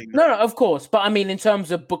what you're saying. No, of course, but I mean, in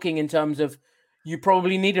terms of booking, in terms of you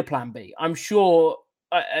probably need a plan B. I'm sure,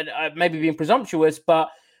 I maybe being presumptuous, but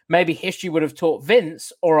maybe history would have taught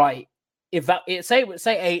Vince, all right. If that say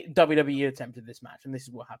a WWE attempted this match and this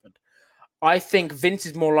is what happened, I think Vince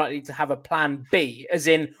is more likely to have a plan B, as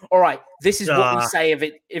in, all right, this is what we say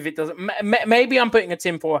if it doesn't. Maybe I'm putting a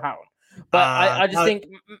tinfoil hat on, but I just think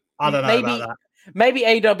I don't know about that. Maybe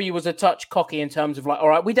AEW was a touch cocky in terms of like, all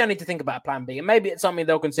right, we don't need to think about plan B, and maybe it's something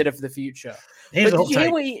they'll consider for the future. Here's but did you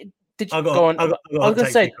hear what go on? I was going to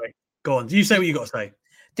say, go on. You say what you got to say.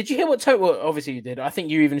 Did you hear what obviously you did. I think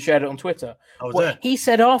you even shared it on Twitter. There. He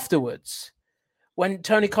said afterwards, when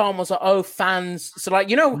Tony Khan was like, oh, fans. So, like,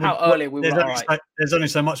 you know how earlier we were like, there's only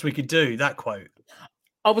so much we could do, that quote.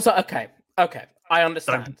 I was like, okay. I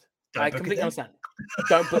understand. I completely understand.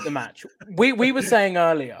 Don't put the match. We were saying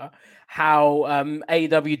earlier how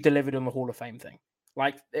AEW delivered on the Hall of Fame thing.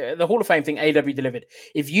 Like, the Hall of Fame thing, AEW delivered.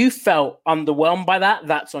 If you felt underwhelmed by that,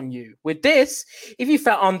 that's on you. With this, if you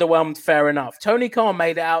felt underwhelmed, fair enough. Tony Khan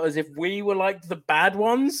made it out as if we were like the bad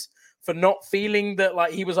ones for not feeling that,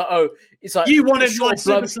 like, he was like, oh, it's like you wanted like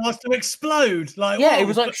superstars to explode. Like, yeah, it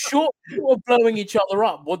was like short of blowing each other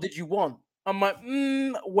up. What did you want? I'm like,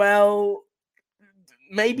 well,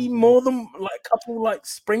 maybe more than like a couple like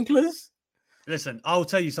sprinklers. Listen, I'll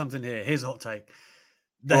tell you something here. Here's a hot take.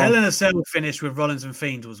 The Hell in a Cell finish with Rollins and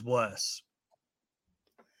Fiend was worse.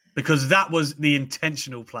 Because that was the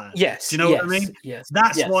intentional plan. Yes. Do you know what I mean? Yes.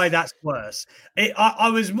 That's why that's worse. I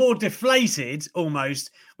was more deflated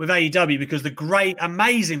almost with AEW because the great,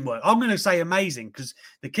 amazing work. I'm going to say amazing because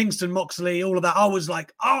the Kingston Moxley, all of that. I was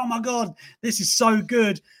like, oh my God, this is so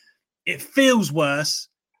good. It feels worse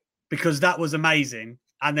because that was amazing.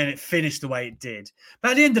 And then it finished the way it did.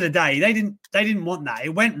 But at the end of the day, they didn't want that.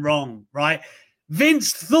 It went wrong, right?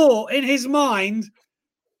 Vince thought in his mind,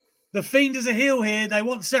 the Fiend is a heel here. They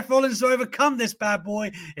want Seth Rollins to overcome this bad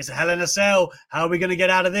boy. It's a Hell in a Cell. How are we going to get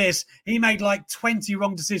out of this? He made like 20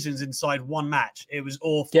 wrong decisions inside one match. It was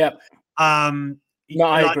awful. Yeah. No,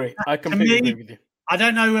 I agree. I completely agree with you. I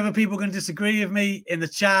don't know whether people are going to disagree with me in the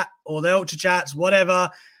chat or the Ultra Chats, whatever.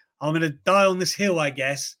 I'm going to die on this hill, I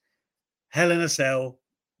guess. Hell in a Cell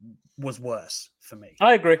was worse for me.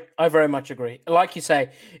 I agree. I very much agree. Like you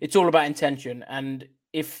say, it's all about intention. And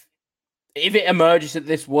if it emerges that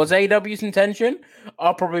this was AEW's intention,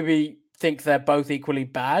 I'll probably think they're both equally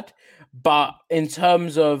bad. But in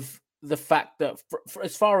terms of the fact that, for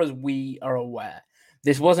as far as we are aware,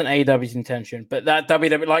 this wasn't AEW's intention, but that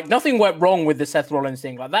WWE, like nothing went wrong with the Seth Rollins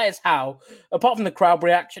thing. Like that is how, apart from the crowd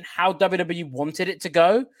reaction, how WWE wanted it to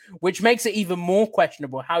go, which makes it even more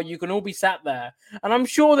questionable how you can all be sat there. And I'm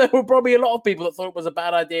sure there were probably a lot of people that thought it was a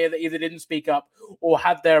bad idea that either didn't speak up or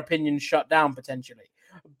had their opinions shut down potentially.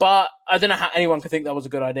 But I don't know how anyone could think that was a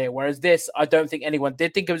good idea. Whereas this, I don't think anyone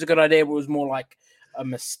did think it was a good idea, but it was more like a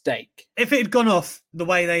mistake. If it had gone off the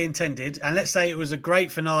way they intended, and let's say it was a great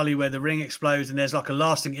finale where the ring explodes and there's like a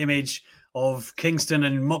lasting image of Kingston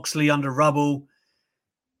and Moxley under rubble,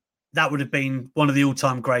 that would have been one of the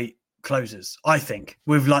all-time great closers, I think,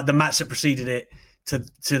 with like the match that preceded it to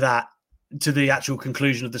the actual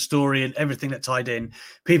conclusion of the story and everything that tied in.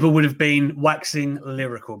 People would have been waxing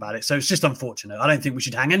lyrical about it. So it's just unfortunate. I don't think we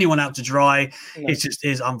should hang anyone out to dry. No. It just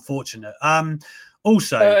is unfortunate.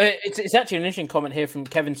 Also, it's actually an interesting comment here from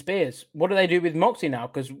Kevin Spears. What do they do with Moxie now?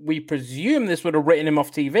 Because we presume this would have written him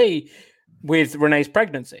off TV with Renee's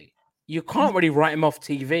pregnancy. You can't really write him off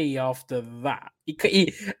TV after that.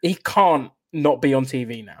 He can't not be on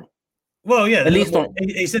TV now. Well, yeah. At least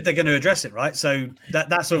he said they're going to address it, right? So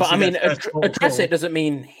that's obviously. But I mean, address it doesn't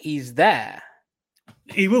mean he's there.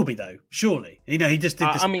 He will be though, surely. You know, he just did.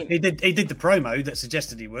 He did the promo that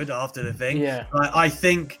suggested he would after the thing. Yeah, I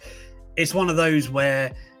think. It's one of those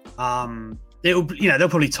where they'll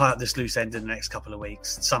probably tie up this loose end in the next couple of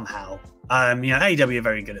weeks somehow. AEW are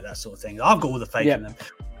very good at that sort of thing. I've got all the faith in them.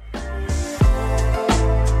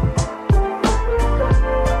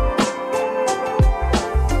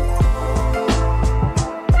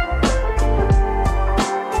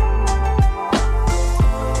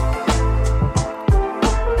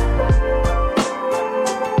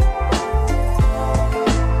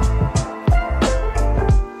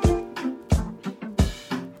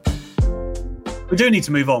 We do need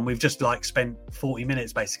to move on. We've just spent 40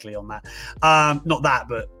 minutes basically on that. Not that,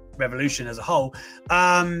 but Revolution as a whole.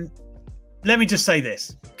 Let me just say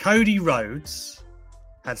this. Cody Rhodes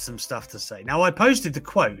had some stuff to say. Now, I posted the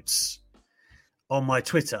quotes on my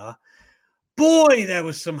Twitter. Boy, there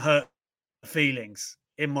was some hurt feelings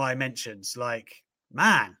in my mentions.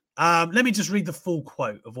 Man. Let me just read the full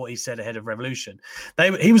quote of what he said ahead of Revolution.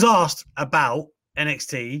 He was asked about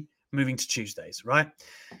NXT moving to Tuesdays, right?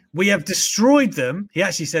 We have destroyed them. He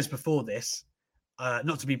actually says before this,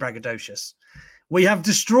 not to be braggadocious, we have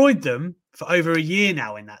destroyed them for over a year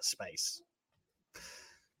now in that space.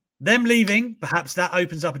 Them leaving, perhaps that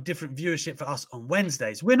opens up a different viewership for us on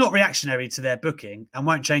Wednesdays. We're not reactionary to their booking and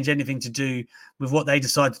won't change anything to do with what they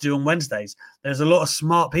decide to do on Wednesdays. There's a lot of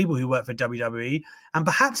smart people who work for WWE, and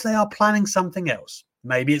perhaps they are planning something else.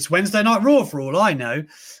 Maybe it's Wednesday Night Raw for all I know.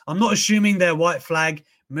 I'm not assuming their white flag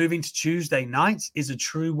moving to Tuesday nights is a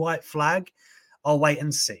true white flag. I'll wait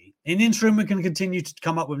and see. In the interim, we can continue to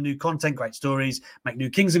come up with new content, great stories, make new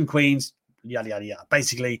kings and queens, yada, yada, yada.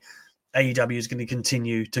 Basically, AEW is going to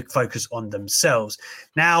continue to focus on themselves.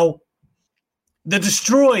 Now, the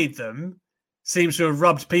destroyed them seems to have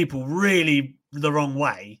rubbed people really the wrong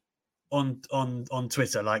way on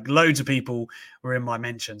Twitter. Loads of people were in my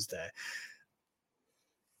mentions there.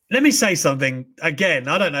 Let me say something again.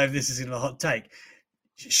 I don't know if this is in a hot take.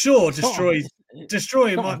 Sure, destroy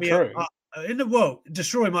might be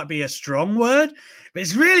destroy might be a strong word, but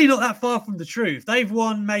it's really not that far from the truth. They've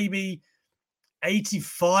won maybe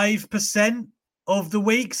 85% of the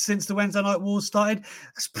weeks since the Wednesday Night Wars started.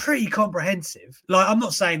 That's pretty comprehensive. I'm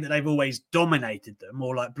not saying that they've always dominated them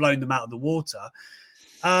or blown them out of the water.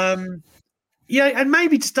 Yeah, and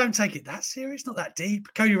maybe just don't take it that serious, not that deep.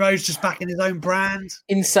 Cody Rhodes just backing his own brand.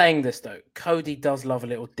 In saying this, though, Cody does love a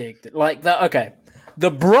little dig. Like that, okay. The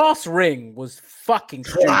brass ring was fucking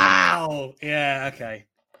stupid. Wow. Yeah, okay.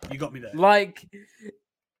 You got me there. Like,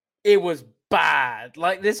 it was bad.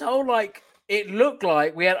 Like, this whole, like, it looked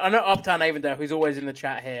like we had, I know Uptown Avondale, who's always in the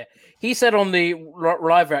chat here, he said on the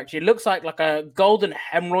live reaction, it looks like a golden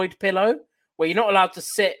hemorrhoid pillow where you're not allowed to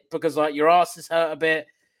sit because, like, your ass is hurt a bit.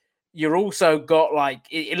 You're also got, like,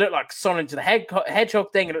 it looked like Sonic the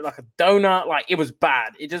Hedgehog thing. It looked like a donut. Like, it was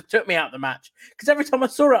bad. It just took me out of the match. Because every time I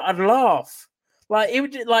saw it, I'd laugh. Like, it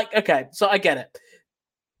would, like, okay, so I get it.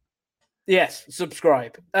 Yes,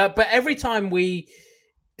 subscribe. But every time we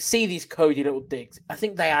see these Cody little digs, I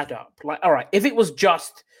think they add up. Like, all right, if it was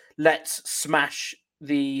just let's smash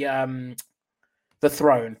the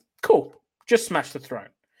throne, cool. Just smash the throne.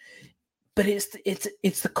 But it's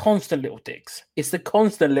the constant little digs. It's the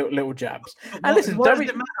constant little jabs. And listen, what does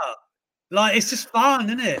it matter? Like, it's just fun,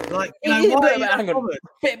 isn't it? Like, hang on.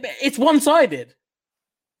 But it's one-sided.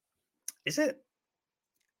 Is it?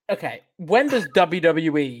 Okay, when does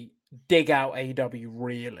WWE dig out AEW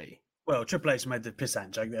really? Well, Triple H made the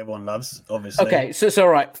pissant joke that everyone loves, obviously. Okay, so all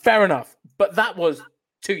right, fair enough. But that was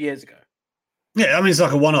 2 years ago. Yeah, I mean, it's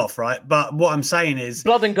like a one-off, right? But what I'm saying is...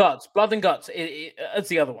 Blood and Guts. It's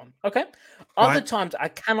the other one, okay? Other times, I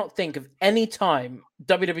cannot think of any time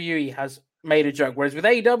WWE has made a joke. Whereas with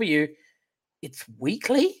AEW, it's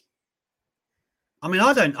weekly. I mean,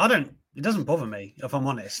 I don't... It doesn't bother me, if I'm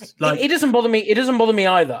honest. Like, it doesn't bother me. It doesn't bother me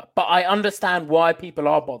either. But I understand why people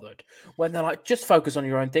are bothered when they're like, just focus on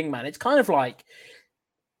your own thing, man. It's kind of like...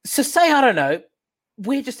 So say, I don't know,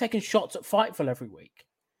 we're just taking shots at Fightful every week.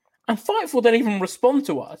 And Fightful don't even respond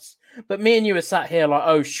to us. But me and you are sat here like,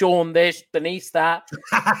 oh, Sean this, Denise that.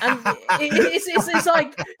 And it's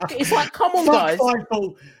like, come on, guys.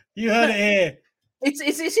 Fightful. You heard it here.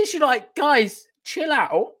 It's issue like, guys, chill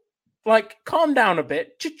out. Like, calm down a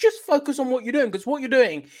bit. Just focus on what you're doing. Because what you're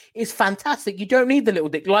doing is fantastic. You don't need the little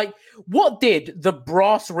dick. Like, what did the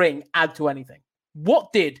brass ring add to anything?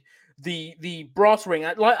 What did the brass ring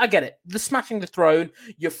add? Like, I get it. The smashing the throne,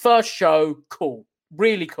 your first show, cool.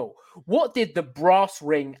 Really cool. What did the brass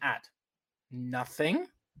ring add? Nothing.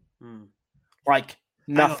 Like,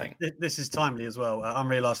 nothing. This is timely as well.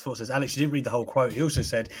 Unrealized Thought says, Alex, you didn't read the whole quote. He also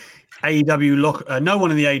said, AEW locker. No one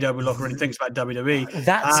in the AEW locker really thinks about WWE.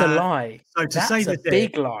 That's a lie. So to say a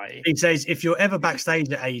big lie. He says, if you're ever backstage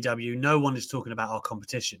at AEW, no one is talking about our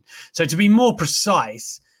competition. So to be more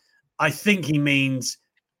precise, I think he means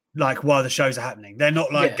like while the shows are happening. They're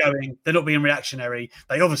not like they're not being reactionary.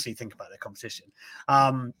 They obviously think about their competition.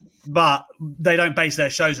 But they don't base their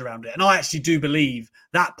shows around it. And I actually do believe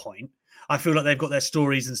that point. I feel like they've got their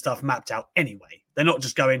stories and stuff mapped out anyway. They're not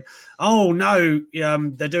just going, oh no,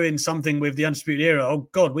 they're doing something with the Undisputed Era. Oh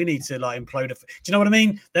God, we need to like implode. Do you know what I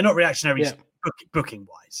mean? They're not reactionary booking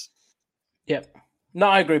wise. Yeah. No,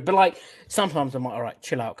 I agree. But like sometimes I'm like, all right,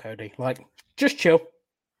 chill out, Cody. Like just chill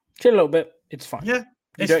a little bit. It's fine. Yeah.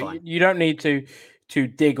 You don't need to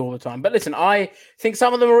dig all the time. But listen, I think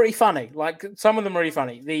some of them are really funny. Like some of them are really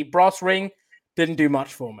funny. The brass ring didn't do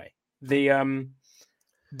much for me.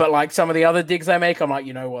 But like some of the other digs they make, I'm like,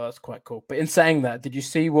 you know what, that's quite cool. But in saying that, did you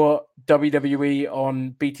see what WWE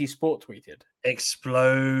on BT Sport tweeted?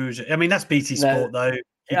 Explosion. I mean, that's BT Sport though.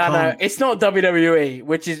 Yeah, I know. It's not WWE,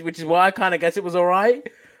 which is why I kind of guess it was all right.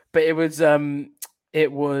 But it was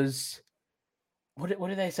What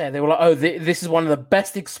did they say? They were like, oh, this is one of the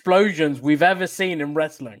best explosions we've ever seen in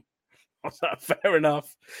wrestling. I was like, fair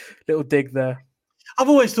enough. Little dig there. I've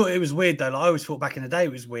always thought it was weird, though. Like, I always thought back in the day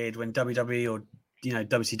it was weird when WWE or,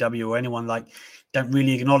 WCW or anyone, like, don't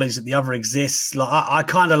really acknowledge that the other exists. Like, I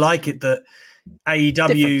kind of like it that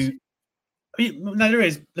AEW... No, there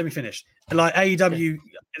is. Let me finish. Like, AEW,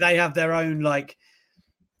 they have their own, like...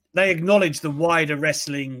 They acknowledge the wider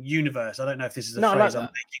wrestling universe. I don't know if this is a phrase I'm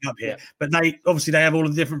making up here, but they have all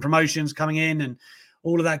of the different promotions coming in and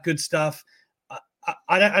all of that good stuff.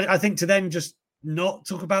 I think to then just not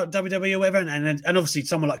talk about WWE or whatever, and obviously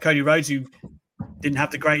someone like Cody Rhodes who didn't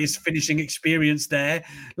have the greatest finishing experience there.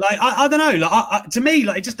 Like I don't know. Like to me,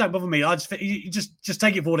 like it just don't bother me. You just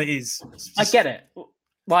take it for what it is. I get it.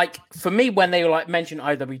 Like, for me, when they like mention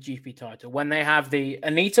IWGP title, when they have the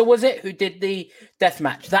Anita, was it, who did the death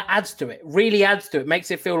match, that adds to it, really adds to it,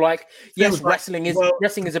 makes it feel like, yes, wrestling is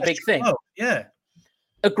a big thing. Yeah.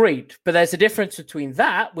 Agreed. But there's a difference between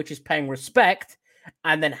that, which is paying respect,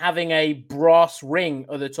 and then having a brass ring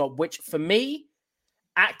at the top, which for me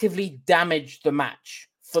actively damaged the match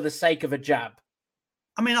for the sake of a jab.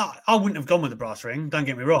 I mean, I wouldn't have gone with the brass ring. Don't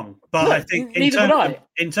get me wrong, but No, I think neither would I.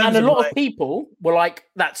 in terms And a of lot like, of people were like,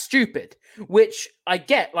 "That's stupid," which I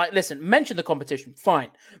get. Like, listen, mention the competition, fine.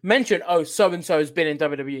 Mention, so and so has been in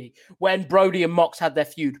WWE when Brody and Mox had their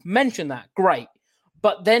feud. Mention that, great.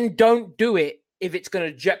 But then don't do it if it's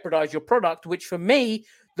going to jeopardize your product. Which for me,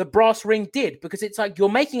 the brass ring did, because it's like you're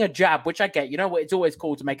making a jab, which I get. You know what? It's always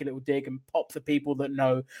cool to make a little dig and pop for people that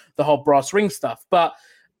know the whole brass ring stuff, but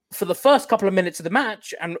for the first couple of minutes of the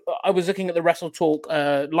match, and I was looking at the Wrestle Talk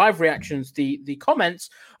live reactions, the comments,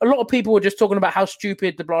 a lot of people were just talking about how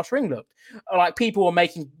stupid the brass ring looked. Like, people were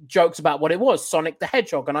making jokes about what it was, Sonic the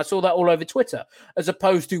Hedgehog, and I saw that all over Twitter, as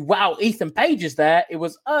opposed to, wow, Ethan Page is there. It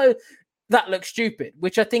was, oh, that looks stupid,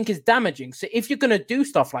 which I think is damaging. So if you're going to do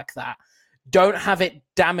stuff like that, don't have it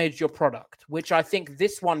damage your product, which I think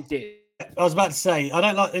this one did. I was about to say, I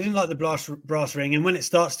didn't like the brass ring, and when it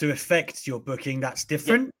starts to affect your booking, that's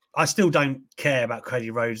different. Yeah. I still don't care about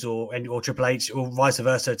Cody Rhodes or Triple H or vice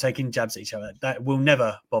versa taking jabs at each other. That will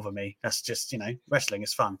never bother me. That's just, wrestling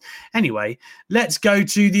is fun. Anyway, let's go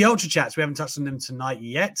to the Ultra Chats. We haven't touched on them tonight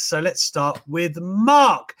yet. So let's start with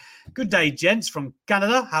Mark. Good day, gents from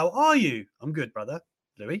Canada. How are you? I'm good, brother.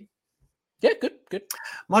 Louis? Yeah, good.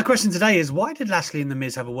 My question today is, why did Lashley and The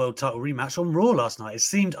Miz have a world title rematch on Raw last night? It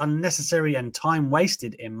seemed unnecessary and time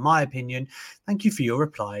wasted, in my opinion. Thank you for your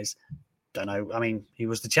replies. Don't know. I mean, he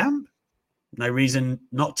was the champ. No reason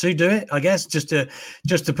not to do it, I guess. Just to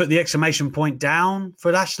put the exclamation point down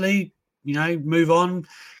for Lashley. Move on,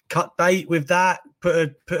 cut bait with that.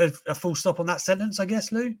 Put a full stop on that sentence, I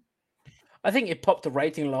guess, Lou. I think it popped a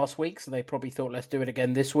rating last week, so they probably thought, let's do it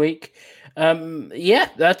again this week. Yeah,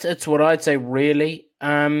 that's what I'd say, really.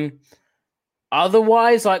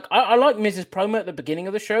 Otherwise, like, I like Miz's promo at the beginning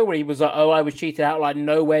of the show where he was like, I was cheated out. Like,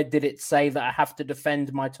 nowhere did it say that I have to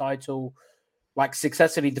defend my title, like,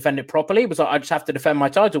 successfully defend it properly. It was like, I just have to defend my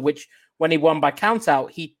title, which when he won by count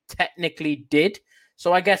out, he technically did.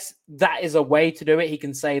 So I guess that is a way to do it. He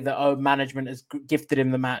can say that, management has gifted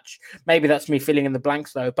him the match. Maybe that's me filling in the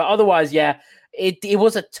blanks, though. But otherwise, yeah, it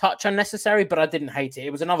was a touch unnecessary, but I didn't hate it.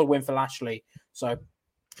 It was another win for Lashley. So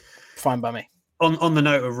fine by me. On the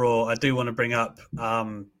note of Raw, I do want to bring up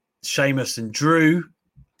Sheamus and Drew.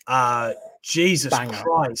 Jesus Banger.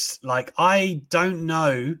 Christ. Like, I don't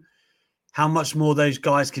know how much more those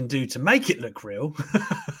guys can do to make it look real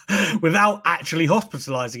without actually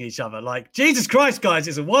hospitalizing each other. Like, Jesus Christ, guys,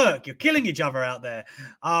 it's a work. You're killing each other out there.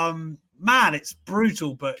 Man, it's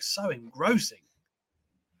brutal, but so engrossing.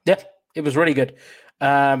 Yeah, it was really good.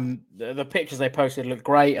 The pictures they posted looked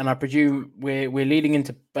great, and I presume we're leading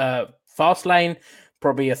into Fastlane,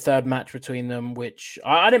 probably a third match between them, which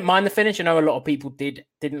I didn't mind the finish. I know a lot of people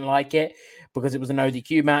didn't like it because it was an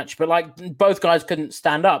ODQ match, but like, both guys couldn't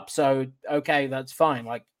stand up, so okay, that's fine.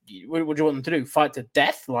 Like, what do you want them to do? Fight to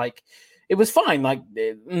death? Like, it was fine. Like,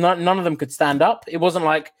 none of them could stand up. It wasn't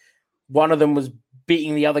like one of them was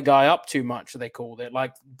beating the other guy up too much, they called it.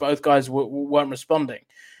 Like, both guys weren't responding.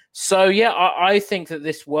 So yeah, I think that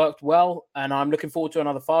this worked well, and I'm looking forward to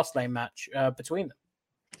another Fastlane match between them.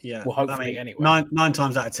 Yeah, well, hopefully, anyway. 9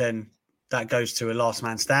 times out of 10, that goes to a last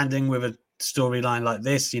man standing with a storyline like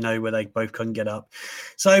this, where they both couldn't get up.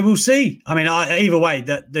 So we'll see. I mean, either way,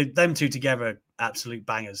 them two together are absolute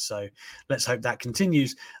bangers. So let's hope that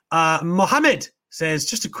continues. Mohammed says,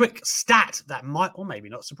 just a quick stat that might or maybe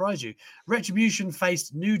not surprise you. Retribution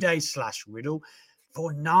faced New Day / Riddle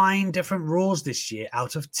for 9 different Raws this year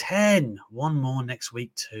out of 10. One more next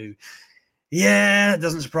week too. Yeah, that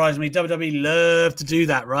doesn't surprise me. WWE love to do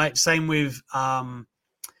that, right? Same with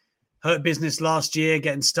Hurt Business last year,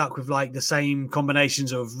 getting stuck with like the same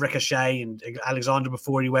combinations of Ricochet and Alexander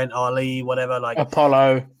before he went, Ali, whatever. Like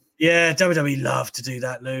Apollo. Yeah, WWE love to do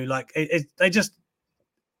that, Lou. Like it's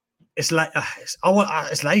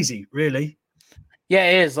lazy, really. Yeah,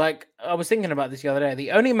 it is. Like, I was thinking about this the other day.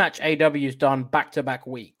 The only match AEW's done back-to-back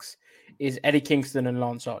weeks is Eddie Kingston and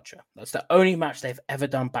Lance Archer. That's the only match they've ever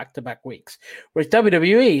done back-to-back weeks. Whereas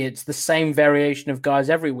WWE, it's the same variation of guys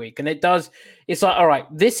every week. And it's like, all right,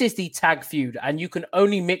 this is the tag feud, and you can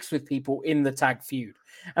only mix with people in the tag feud.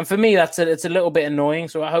 And for me, it's a little bit annoying.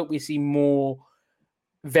 So I hope we see more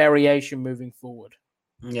variation moving forward.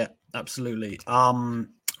 Yeah, absolutely.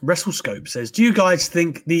 WrestleScope says, do you guys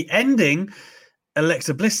think the ending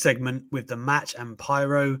Alexa Bliss segment with the match and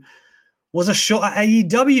Pyro was a shot at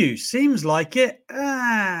AEW? Seems like it.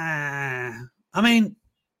 I mean,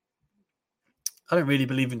 I don't really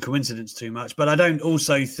believe in coincidence too much, but I don't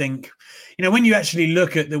also think, when you actually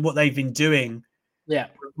look at what they've been doing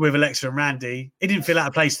with Alexa and Randy, it didn't feel out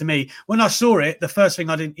of place to me. When I saw it, the first thing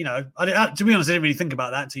to be honest, I didn't really think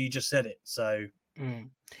about that until you just said it. So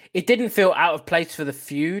It didn't feel out of place for the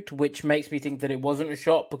feud, which makes me think that it wasn't a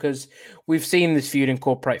shot, because we've seen this feud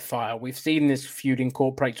incorporate fire. We've seen this feud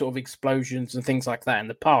incorporate sort of explosions and things like that in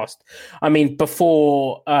the past. I mean,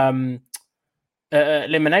 before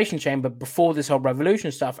Elimination Chamber, before this whole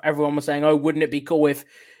Revolution stuff, everyone was saying, oh, wouldn't it be cool if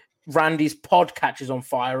Randy's pod catches on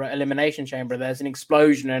fire at Elimination Chamber? There's an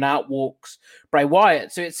explosion and out walks Bray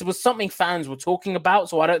Wyatt. So it was something fans were talking about.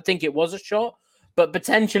 So I don't think it was a shot. But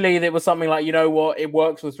potentially there was something like, you know what, it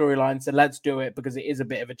works with storyline, so let's do it because it is a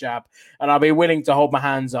bit of a jab. And I'll be willing to hold my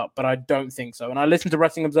hands up, but I don't think so. And I listened to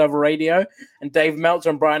Wrestling Observer Radio, and Dave Meltzer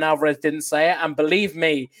and Brian Alvarez didn't say it. And believe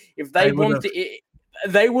me, if they wanted it,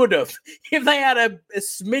 they would have. If they had a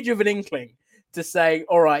smidge of an inkling to say,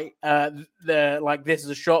 all right, this is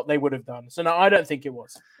a shot, they would have done. So no, I don't think it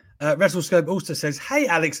was. WrestleScope also says, hey,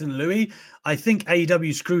 Alex and Louis, I think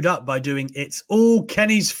AEW screwed up by doing it's all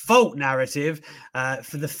Kenny's fault narrative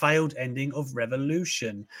for the failed ending of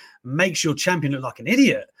Revolution. Makes your champion look like an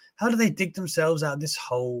idiot. How do they dig themselves out of this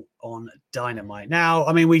hole on Dynamite? Now,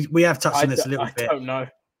 I mean, we have touched on this a little bit. I don't know.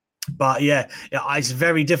 But yeah, it's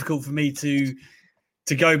very difficult for me to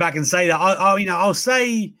go back and say that. I'll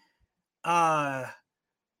say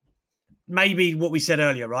maybe what we said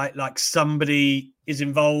earlier, right? Like somebody is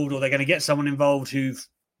involved, or they're going to get someone involved who've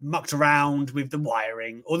mucked around with the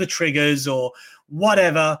wiring or the triggers or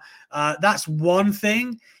whatever. That's one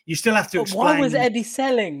thing. You still have to explain. Why was Eddie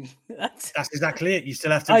selling? That's exactly it. You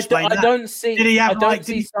still have to explain that. I don't see. Did he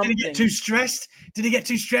get too stressed? Did he get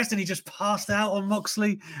too stressed and he just passed out on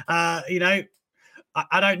Moxley? I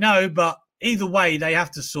don't know, but either way, they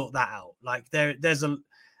have to sort that out. Like there's a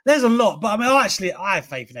lot, but I mean, I have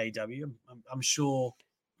faith in AEW. I'm sure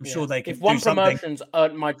they can. If one do something. promotion's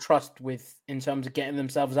earned my trust with in terms of getting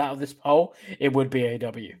themselves out of this hole, it would be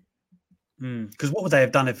AEW. Because what would they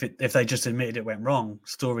have done if they just admitted it went wrong,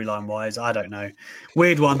 storyline wise? I don't know.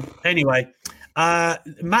 Weird one. Anyway,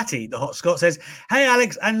 Matty, the Hot Scot, says, hey,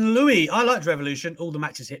 Alex and Louis, I liked Revolution. All the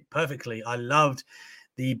matches hit perfectly. I loved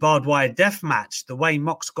the barbed wire death match. The way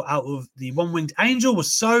Mox got out of the one-winged angel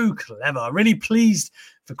was so clever. Really pleased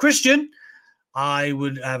for Christian. I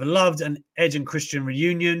would have loved an Edge and Christian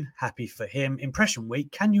reunion. Happy for him. Impression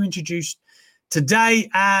week. Can you introduce today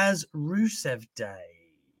as Rusev Day?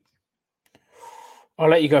 I'll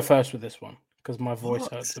let you go first with this one because my voice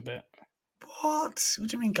hurts a bit. What do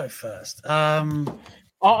you mean go first? I'm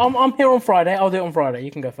here on Friday. I'll do it on Friday. You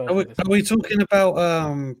can go first. Are we talking about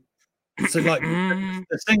so like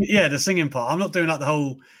the singing part? I'm not doing like the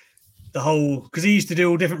whole because he used to do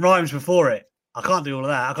all different rhymes before it. I can't do all of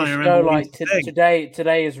that. I can't even remember.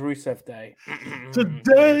 Today is Rusev Day.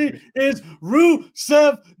 Today is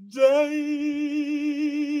Rusev Day.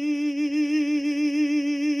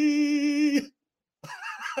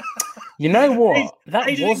 You know what? That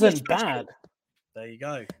wasn't bad. There you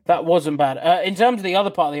go. That wasn't bad. In terms of the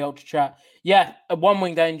other part of the Ultra Chat, yeah, a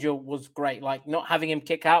one-winged angel was great. Like not having him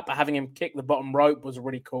kick out, but having him kick the bottom rope was a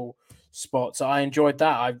really cool spot. So I enjoyed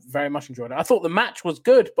that. I very much enjoyed it. I thought the match was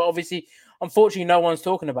good, but obviously, unfortunately, no one's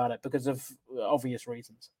talking about it because of obvious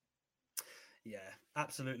reasons. Yeah,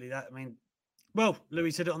 absolutely. That, I mean, well,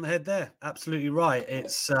 Louis hit it on the head there. Absolutely right.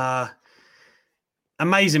 It's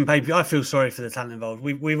amazing pay-per-view. I feel sorry for the talent involved.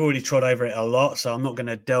 We've already trod over it a lot, so I'm not going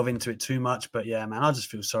to delve into it too much. But yeah, man, I just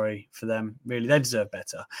feel sorry for them. Really, they deserve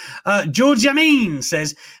better. George Yamin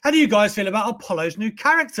says, how do you guys feel about Apollo's new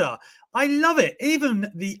character? I love it.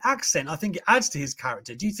 Even the accent, I think it adds to his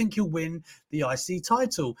character. Do you think he'll win the IC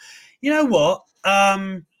title? You know what?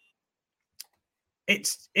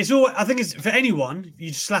 It's all. I think it's for anyone. You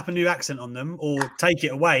just slap a new accent on them or take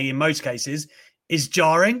it away. In most cases, is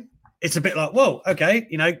jarring. It's a bit like, whoa, okay,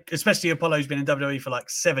 especially Apollo's been in WWE for like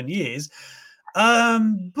 7 years.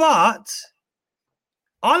 But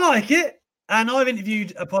I like it. And I've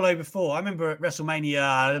interviewed Apollo before. I remember at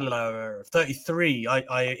WrestleMania 33,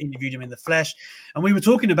 I interviewed him in the flesh. And we were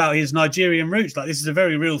talking about his Nigerian roots. Like, this is a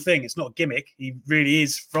very real thing. It's not a gimmick. He really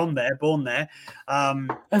is from there, born there.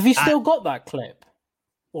 Have you still got that clip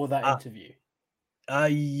or that interview?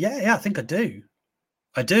 Yeah, I think I do.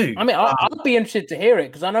 I do. I mean, I'd be interested to hear it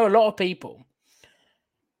because I know a lot of people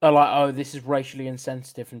are like, oh, this is racially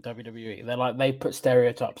insensitive from WWE. They're like, they put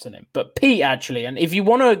stereotypes in it. But Pete actually, and if you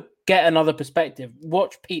want to get another perspective,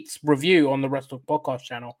 watch Pete's review on the Wrestle Podcast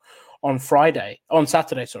channel on Saturday,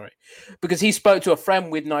 because he spoke to a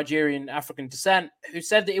friend with Nigerian African descent who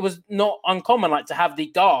said that it was not uncommon, like to have the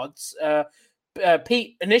guards.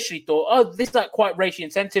 Pete initially thought, oh, this is like quite racially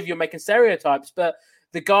insensitive. You're making stereotypes. But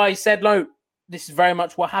the guy said, no, this is very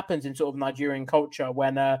much what happens in sort of Nigerian culture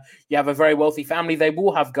when you have a very wealthy family, they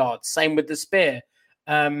will have guards. Same with the spear.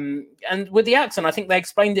 And with the accent, I think they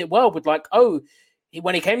explained it well with like, oh,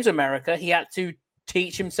 when he came to America, he had to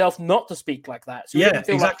teach himself not to speak like that. So yeah, didn't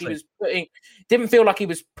feel exactly. like he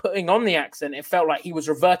was putting on the accent. It felt like he was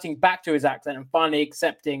reverting back to his accent and finally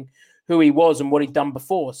accepting who he was and what he'd done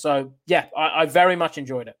before. So yeah, I very much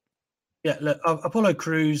enjoyed it. Yeah, look, Apollo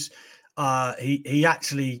Crews, he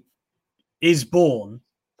actually is born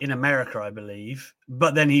in America, I believe,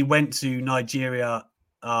 but then he went to Nigeria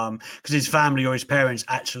because his family or his parents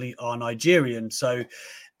actually are Nigerian. So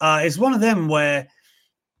it's one of them where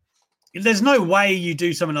there's no way you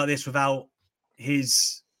do something like this without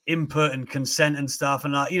his input and consent and stuff.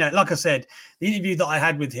 And like I said, the interview that I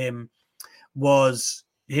had with him was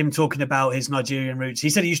him talking about his Nigerian roots. He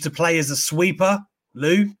said he used to play as a sweeper,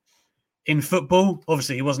 Lou, in football.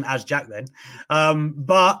 Obviously, he wasn't as Jack then,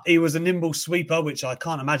 but he was a nimble sweeper, which I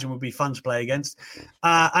can't imagine would be fun to play against.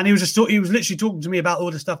 And he was literally talking to me about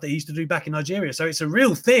all the stuff that he used to do back in Nigeria. So it's a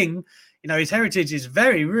real thing. His heritage is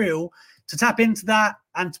very real. To tap into that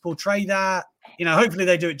and to portray that, hopefully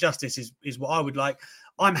they do it justice is what I would like.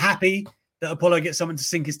 I'm happy that Apollo gets someone to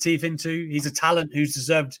sink his teeth into. He's a talent who's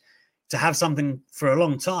deserved to have something for a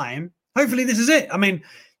long time. Hopefully this is it. I mean,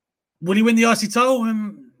 will he win the IC title?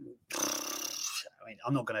 I'm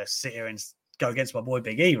not going to sit here and go against my boy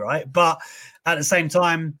Big E, right? But at the same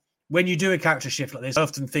time, when you do a character shift like this, I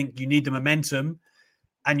often think you need the momentum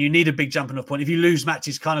and you need a big jumping off point. If you lose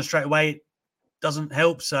matches kind of straight away, it doesn't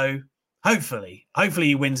help. So hopefully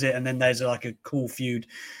he wins it, and then there's like a cool feud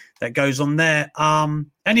that goes on there.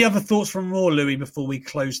 Any other thoughts from Raw, Louis, before we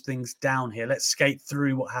close things down here? Let's skate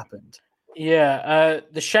through what happened. Yeah,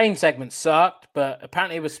 the Shane segment sucked, but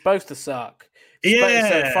apparently it was supposed to suck.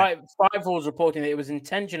 Yeah. So Five was reporting that it was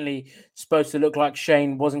intentionally supposed to look like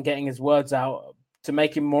Shane wasn't getting his words out to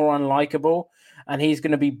make him more unlikable, and he's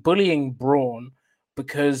going to be bullying Braun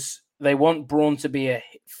because they want Braun to be a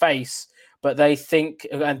face. But they think,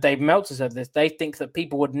 and Dave Meltzer said this, they think that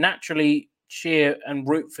people would naturally cheer and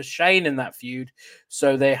root for Shane in that feud.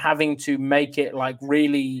 So they're having to make it like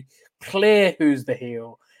really clear who's the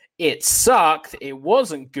heel. It sucked. It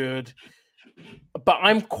wasn't good. But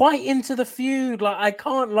I'm quite into the feud. Like, I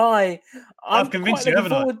can't lie. I've convinced you,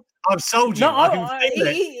 haven't I? I've sold you. No, I can feel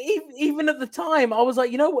it. Even at the time, I was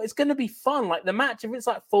like, you know what? It's going to be fun. Like the match, if it's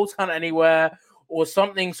like Falls Count Anywhere or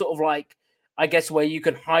something sort of like, I guess, where you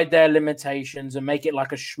can hide their limitations and make it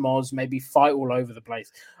like a schmoz, maybe fight all over the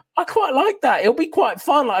place. I quite like that. It'll be quite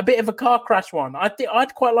fun, like a bit of a car crash one.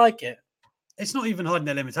 I'd quite like it. It's not even hiding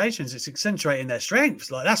their limitations. It's accentuating their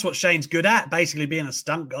strengths. Like that's what Shane's good at, basically being a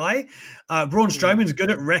stunt guy. Braun Strowman's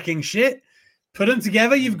good at wrecking shit. Put them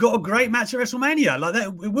together, you've got a great match at WrestleMania. Like that,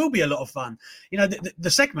 it will be a lot of fun.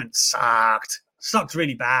 The segment sucked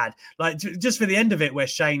really bad. Like just for the end of it, where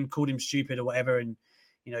Shane called him stupid or whatever, and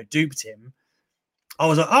duped him. I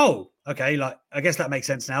was like, oh, okay, like I guess that makes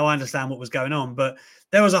sense now. I understand what was going on. But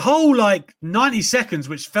there was a whole 90 seconds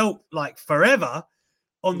which felt like forever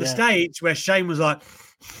on the stage where Shane was like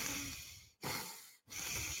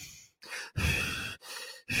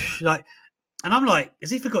and I'm like,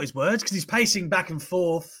 has he forgot his words? Because he's pacing back and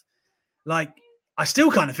forth. Like, I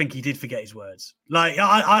still kind of think he did forget his words. Like,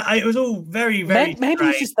 it was all very, very maybe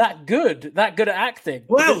he's just that good at acting.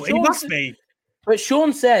 Well, he must be. But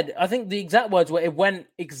Sean said, I think the exact words were, it went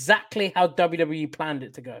exactly how WWE planned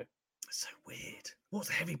it to go. That's so weird. What's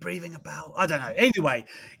the heavy breathing about? I don't know. Anyway,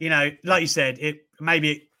 like you said, it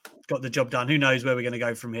got the job done. Who knows where we're going to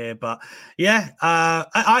go from here? But yeah, I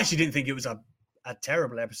actually didn't think it was a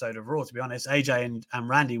terrible episode of Raw, to be honest. AJ and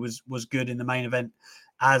Randy was good in the main event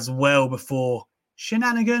as well before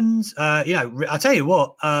shenanigans. I tell you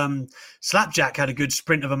what, Slapjack had a good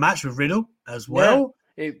sprint of a match with Riddle as well.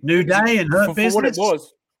 Yeah, New Day and Hurt Business. What it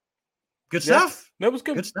was. Good stuff. It was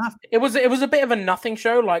good. Good stuff. It was a bit of a nothing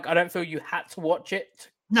show. Like, I don't feel you had to watch it.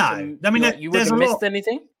 No. I mean, you wouldn't have missed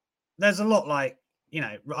anything. There's a lot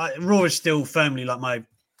Raw is still firmly like my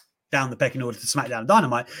down the pecking order to SmackDown and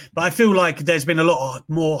Dynamite. But I feel like there's been a lot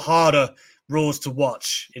more harder Raws to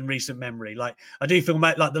watch in recent memory. Like, I do feel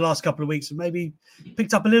like the last couple of weeks have maybe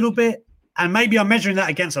picked up a little bit. And maybe I'm measuring that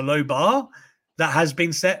against a low bar that has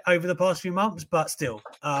been set over the past few months. But still,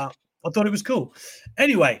 I thought it was cool.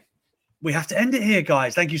 Anyway, we have to end it here,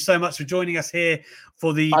 guys. Thank you so much for joining us here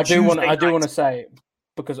for the I do want to say,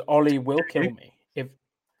 because Ollie will kill me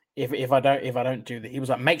if I don't do that. He was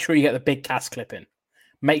like, make sure you get the big Cass clip in.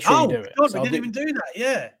 Make sure you do it. God, we didn't even do that.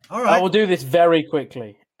 Yeah. All right. I will do this very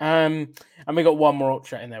quickly. And we got one more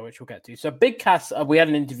chat in there, which we'll get to. So Big Cass, we had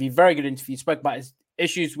an interview, very good interview. Spoke about his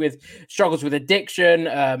issues struggles with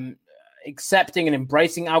addiction, accepting and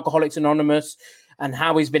embracing Alcoholics Anonymous. and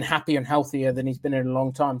how he's been happier and healthier than he's been in a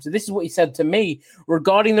long time. So this is what he said to me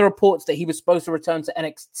regarding the reports that he was supposed to return to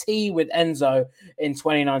NXT with Enzo in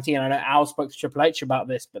 2019. I know Al spoke to Triple H about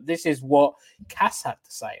this, but this is what Cass had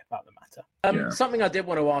to say about the matter. Something I did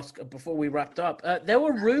want to ask before we wrapped up. There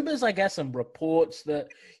were rumors, I guess, and reports that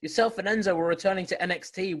yourself and Enzo were returning to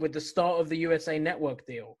NXT with the start of the USA Network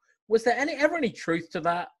deal. Was there ever any truth to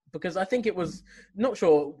that? Because I think it was, not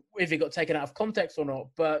sure if it got taken out of context or not,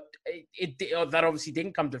 but that obviously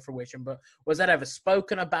didn't come to fruition. But was that ever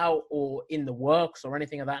spoken about or in the works or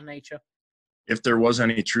anything of that nature? If there was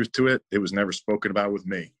any truth to it, it was never spoken about with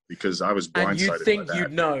me because I was blindsided. And you think by that.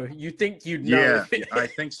 you'd know? You think you'd know? Yeah, I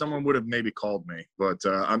think someone would have maybe called me, but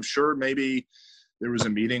I'm sure maybe there was a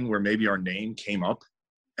meeting where maybe our name came up,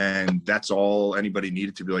 and that's all anybody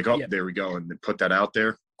needed to be like, oh, there we go, and they put that out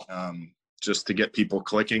there. Just to get people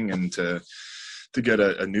clicking and to get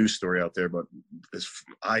a news story out there. But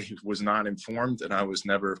I was not informed and I was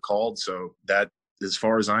never called. So that, as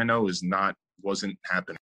far as I know, wasn't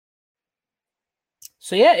happening.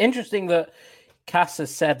 So yeah, interesting that Cass has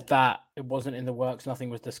said that it wasn't in the works. Nothing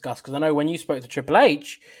was discussed. Because I know when you spoke to Triple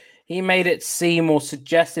H, he made it seem or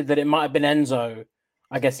suggested that it might have been Enzo,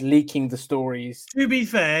 I guess, leaking the stories. To be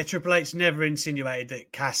fair, Triple H never insinuated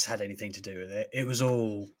that Cass had anything to do with it. It was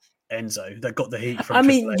all Enzo that got the heat from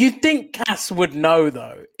Triple H. You'd think Cass would know,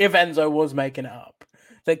 though, if Enzo was making it up.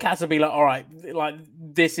 That Cass would be like, all right, like,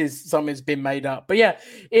 this is something that's been made up. But yeah,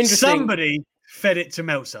 interesting. Somebody fed it to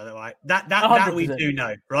Meltzer, right? That we do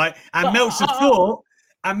know, right? And Meltzer thought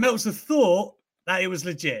that it was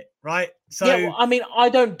legit, right? So yeah, well, I mean, I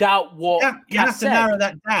don't doubt what you have to narrow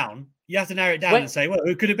that down. You have to narrow it down and say, well,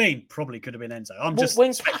 who could have been? Probably could have been Enzo. I'm just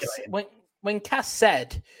speculating. When Cass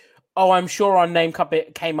said, oh, I'm sure our name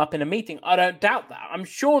came up in a meeting, I don't doubt that. I'm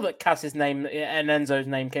sure that Cass's name and Enzo's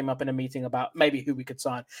name came up in a meeting about maybe who we could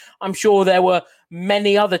sign. I'm sure there were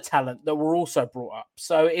many other talent that were also brought up.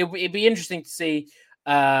 So it'd be interesting to see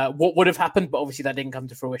what would have happened, but obviously that didn't come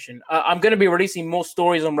to fruition. I'm going to be releasing more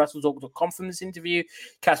stories on WrestleTalk.com from this interview.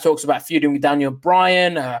 Cass talks about feuding with Daniel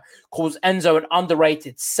Bryan, calls Enzo an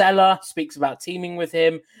underrated seller, speaks about teaming with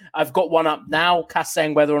him. I've got one up now, Cass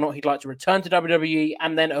saying whether or not he'd like to return to WWE,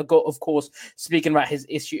 and then of course speaking about his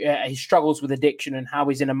his struggles with addiction and how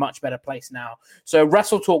he's in a much better place now. So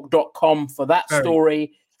WrestleTalk.com for that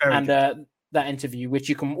story and that interview, which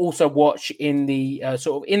you can also watch in the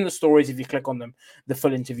sort of in the stories if you click on them. The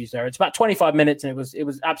full interviews there. It's about 25 minutes, and it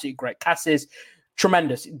was absolutely great. Cass is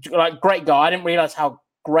tremendous, like great guy. I didn't realize how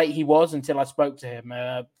great he was until I spoke to him.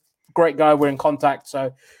 Great guy. We're in contact.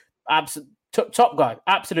 So, top guy,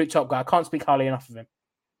 absolute top guy. I can't speak highly enough of him.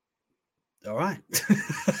 All right.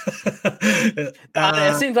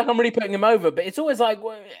 It seems like I'm really putting him over, but it's always like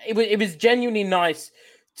it was genuinely nice.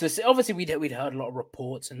 To see, obviously, we'd heard a lot of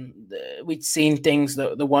reports and we'd seen things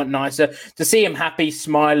that weren't nice. To see him happy,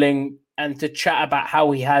 smiling, and to chat about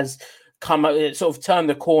how he has sort of turned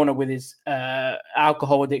the corner with his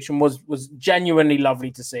alcohol addiction was genuinely lovely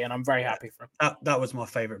to see, and I'm very happy for him. That was my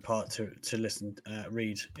favourite part to listen,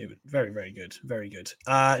 read. It was very, very good, very good.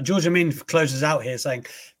 Georgia Min closes out here saying,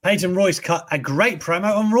 Peyton Royce cut a great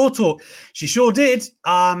promo on Raw Talk. She sure did.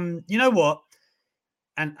 You know what?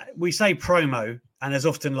 And we say promo, and there's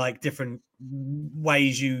often like different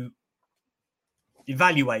ways you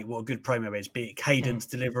evaluate what a good promo is, be it cadence,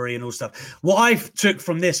 delivery, and all stuff. What I took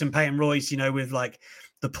from this and Peyton Royce, with like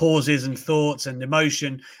the pauses and thoughts and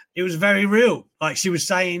emotion, it was very real. Like she was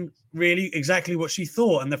saying really exactly what she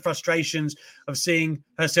thought and the frustrations of seeing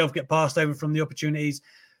herself get passed over from the opportunities.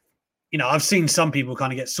 I've seen some people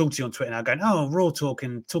kind of get salty on Twitter now going, oh, Raw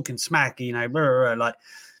talking smack, blah, blah, blah. Like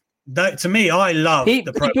that, to me, I love the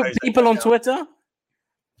promos. People on Twitter?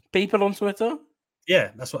 People on Twitter?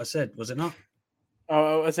 Yeah, that's what I said. Was it not?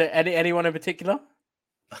 Oh, was it anyone in particular?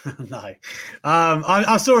 No.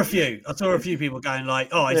 I saw a few. I saw a few people going like,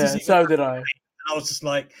 oh, so did I. And I was just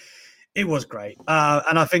like, it was great.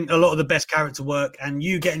 And I think a lot of the best character work and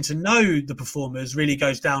you getting to know the performers really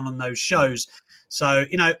goes down on those shows. So,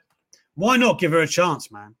 why not give her a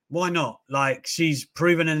chance, man? Why not? Like, she's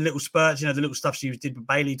proven in little spurts, the little stuff she did with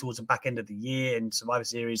Bayley towards the back end of the year and Survivor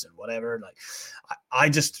Series and whatever. Like, I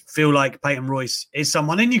just feel like Peyton Royce is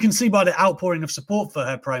someone, and you can see by the outpouring of support for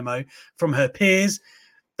her promo from her peers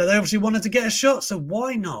that they obviously wanted to get a shot. So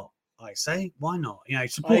why not? I say, why not?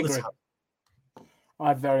 Support the talent.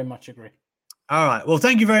 I very much agree. All right. Well,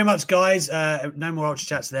 thank you very much, guys. No more Ultra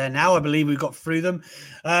Chats there now. I believe we've got through them.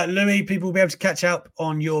 Louis, people will be able to catch up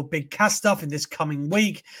on your big cast stuff in this coming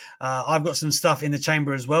week. I've got some stuff in the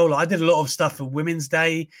chamber as well. I did a lot of stuff for Women's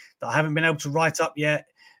Day that I haven't been able to write up yet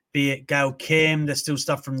be it Gail Kim. There's still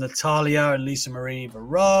stuff from Natalia and Lisa Marie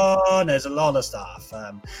Varon. There's a lot of stuff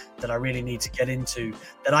that I really need to get into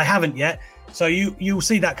that I haven't yet. So you'll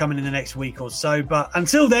see that coming in the next week or so. But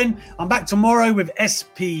until then, I'm back tomorrow with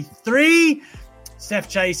SP3. Steph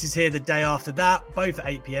Chase is here the day after that, both at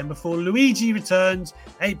 8 p.m. before Luigi returns,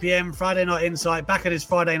 8 p.m. Friday Night Insight, back at his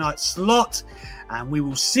Friday night slot. And we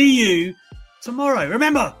will see you tomorrow.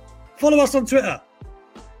 Remember, follow us on Twitter.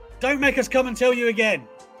 Don't make us come and tell you again,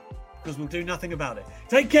 because we'll do nothing about it.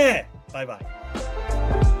 Take care. Bye-bye.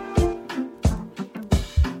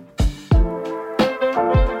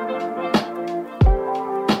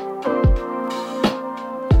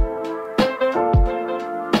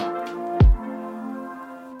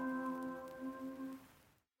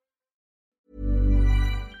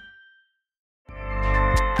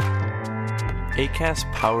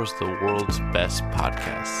 Acast powers the world's best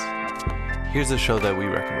podcasts. Here's a show that we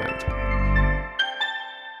recommend.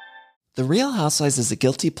 The Real Housewives is a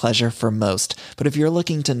guilty pleasure for most, but if you're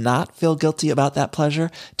looking to not feel guilty about that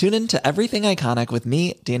pleasure, tune in to Everything Iconic with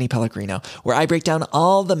me, Danny Pellegrino, where I break down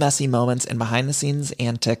all the messy moments and behind-the-scenes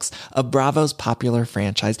antics of Bravo's popular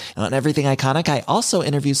franchise. And on Everything Iconic, I also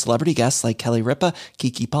interview celebrity guests like Kelly Ripa,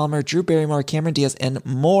 Keke Palmer, Drew Barrymore, Cameron Diaz, and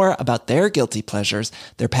more about their guilty pleasures,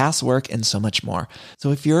 their past work, and so much more.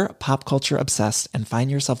 So if you're pop culture obsessed and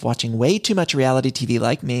find yourself watching way too much reality TV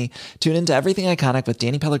like me, tune in to Everything Iconic with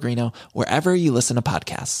Danny Pellegrino, wherever you listen to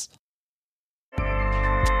podcasts.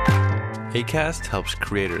 Acast helps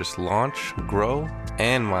creators launch, grow,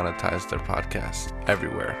 and monetize their podcasts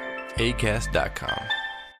everywhere. Acast.com.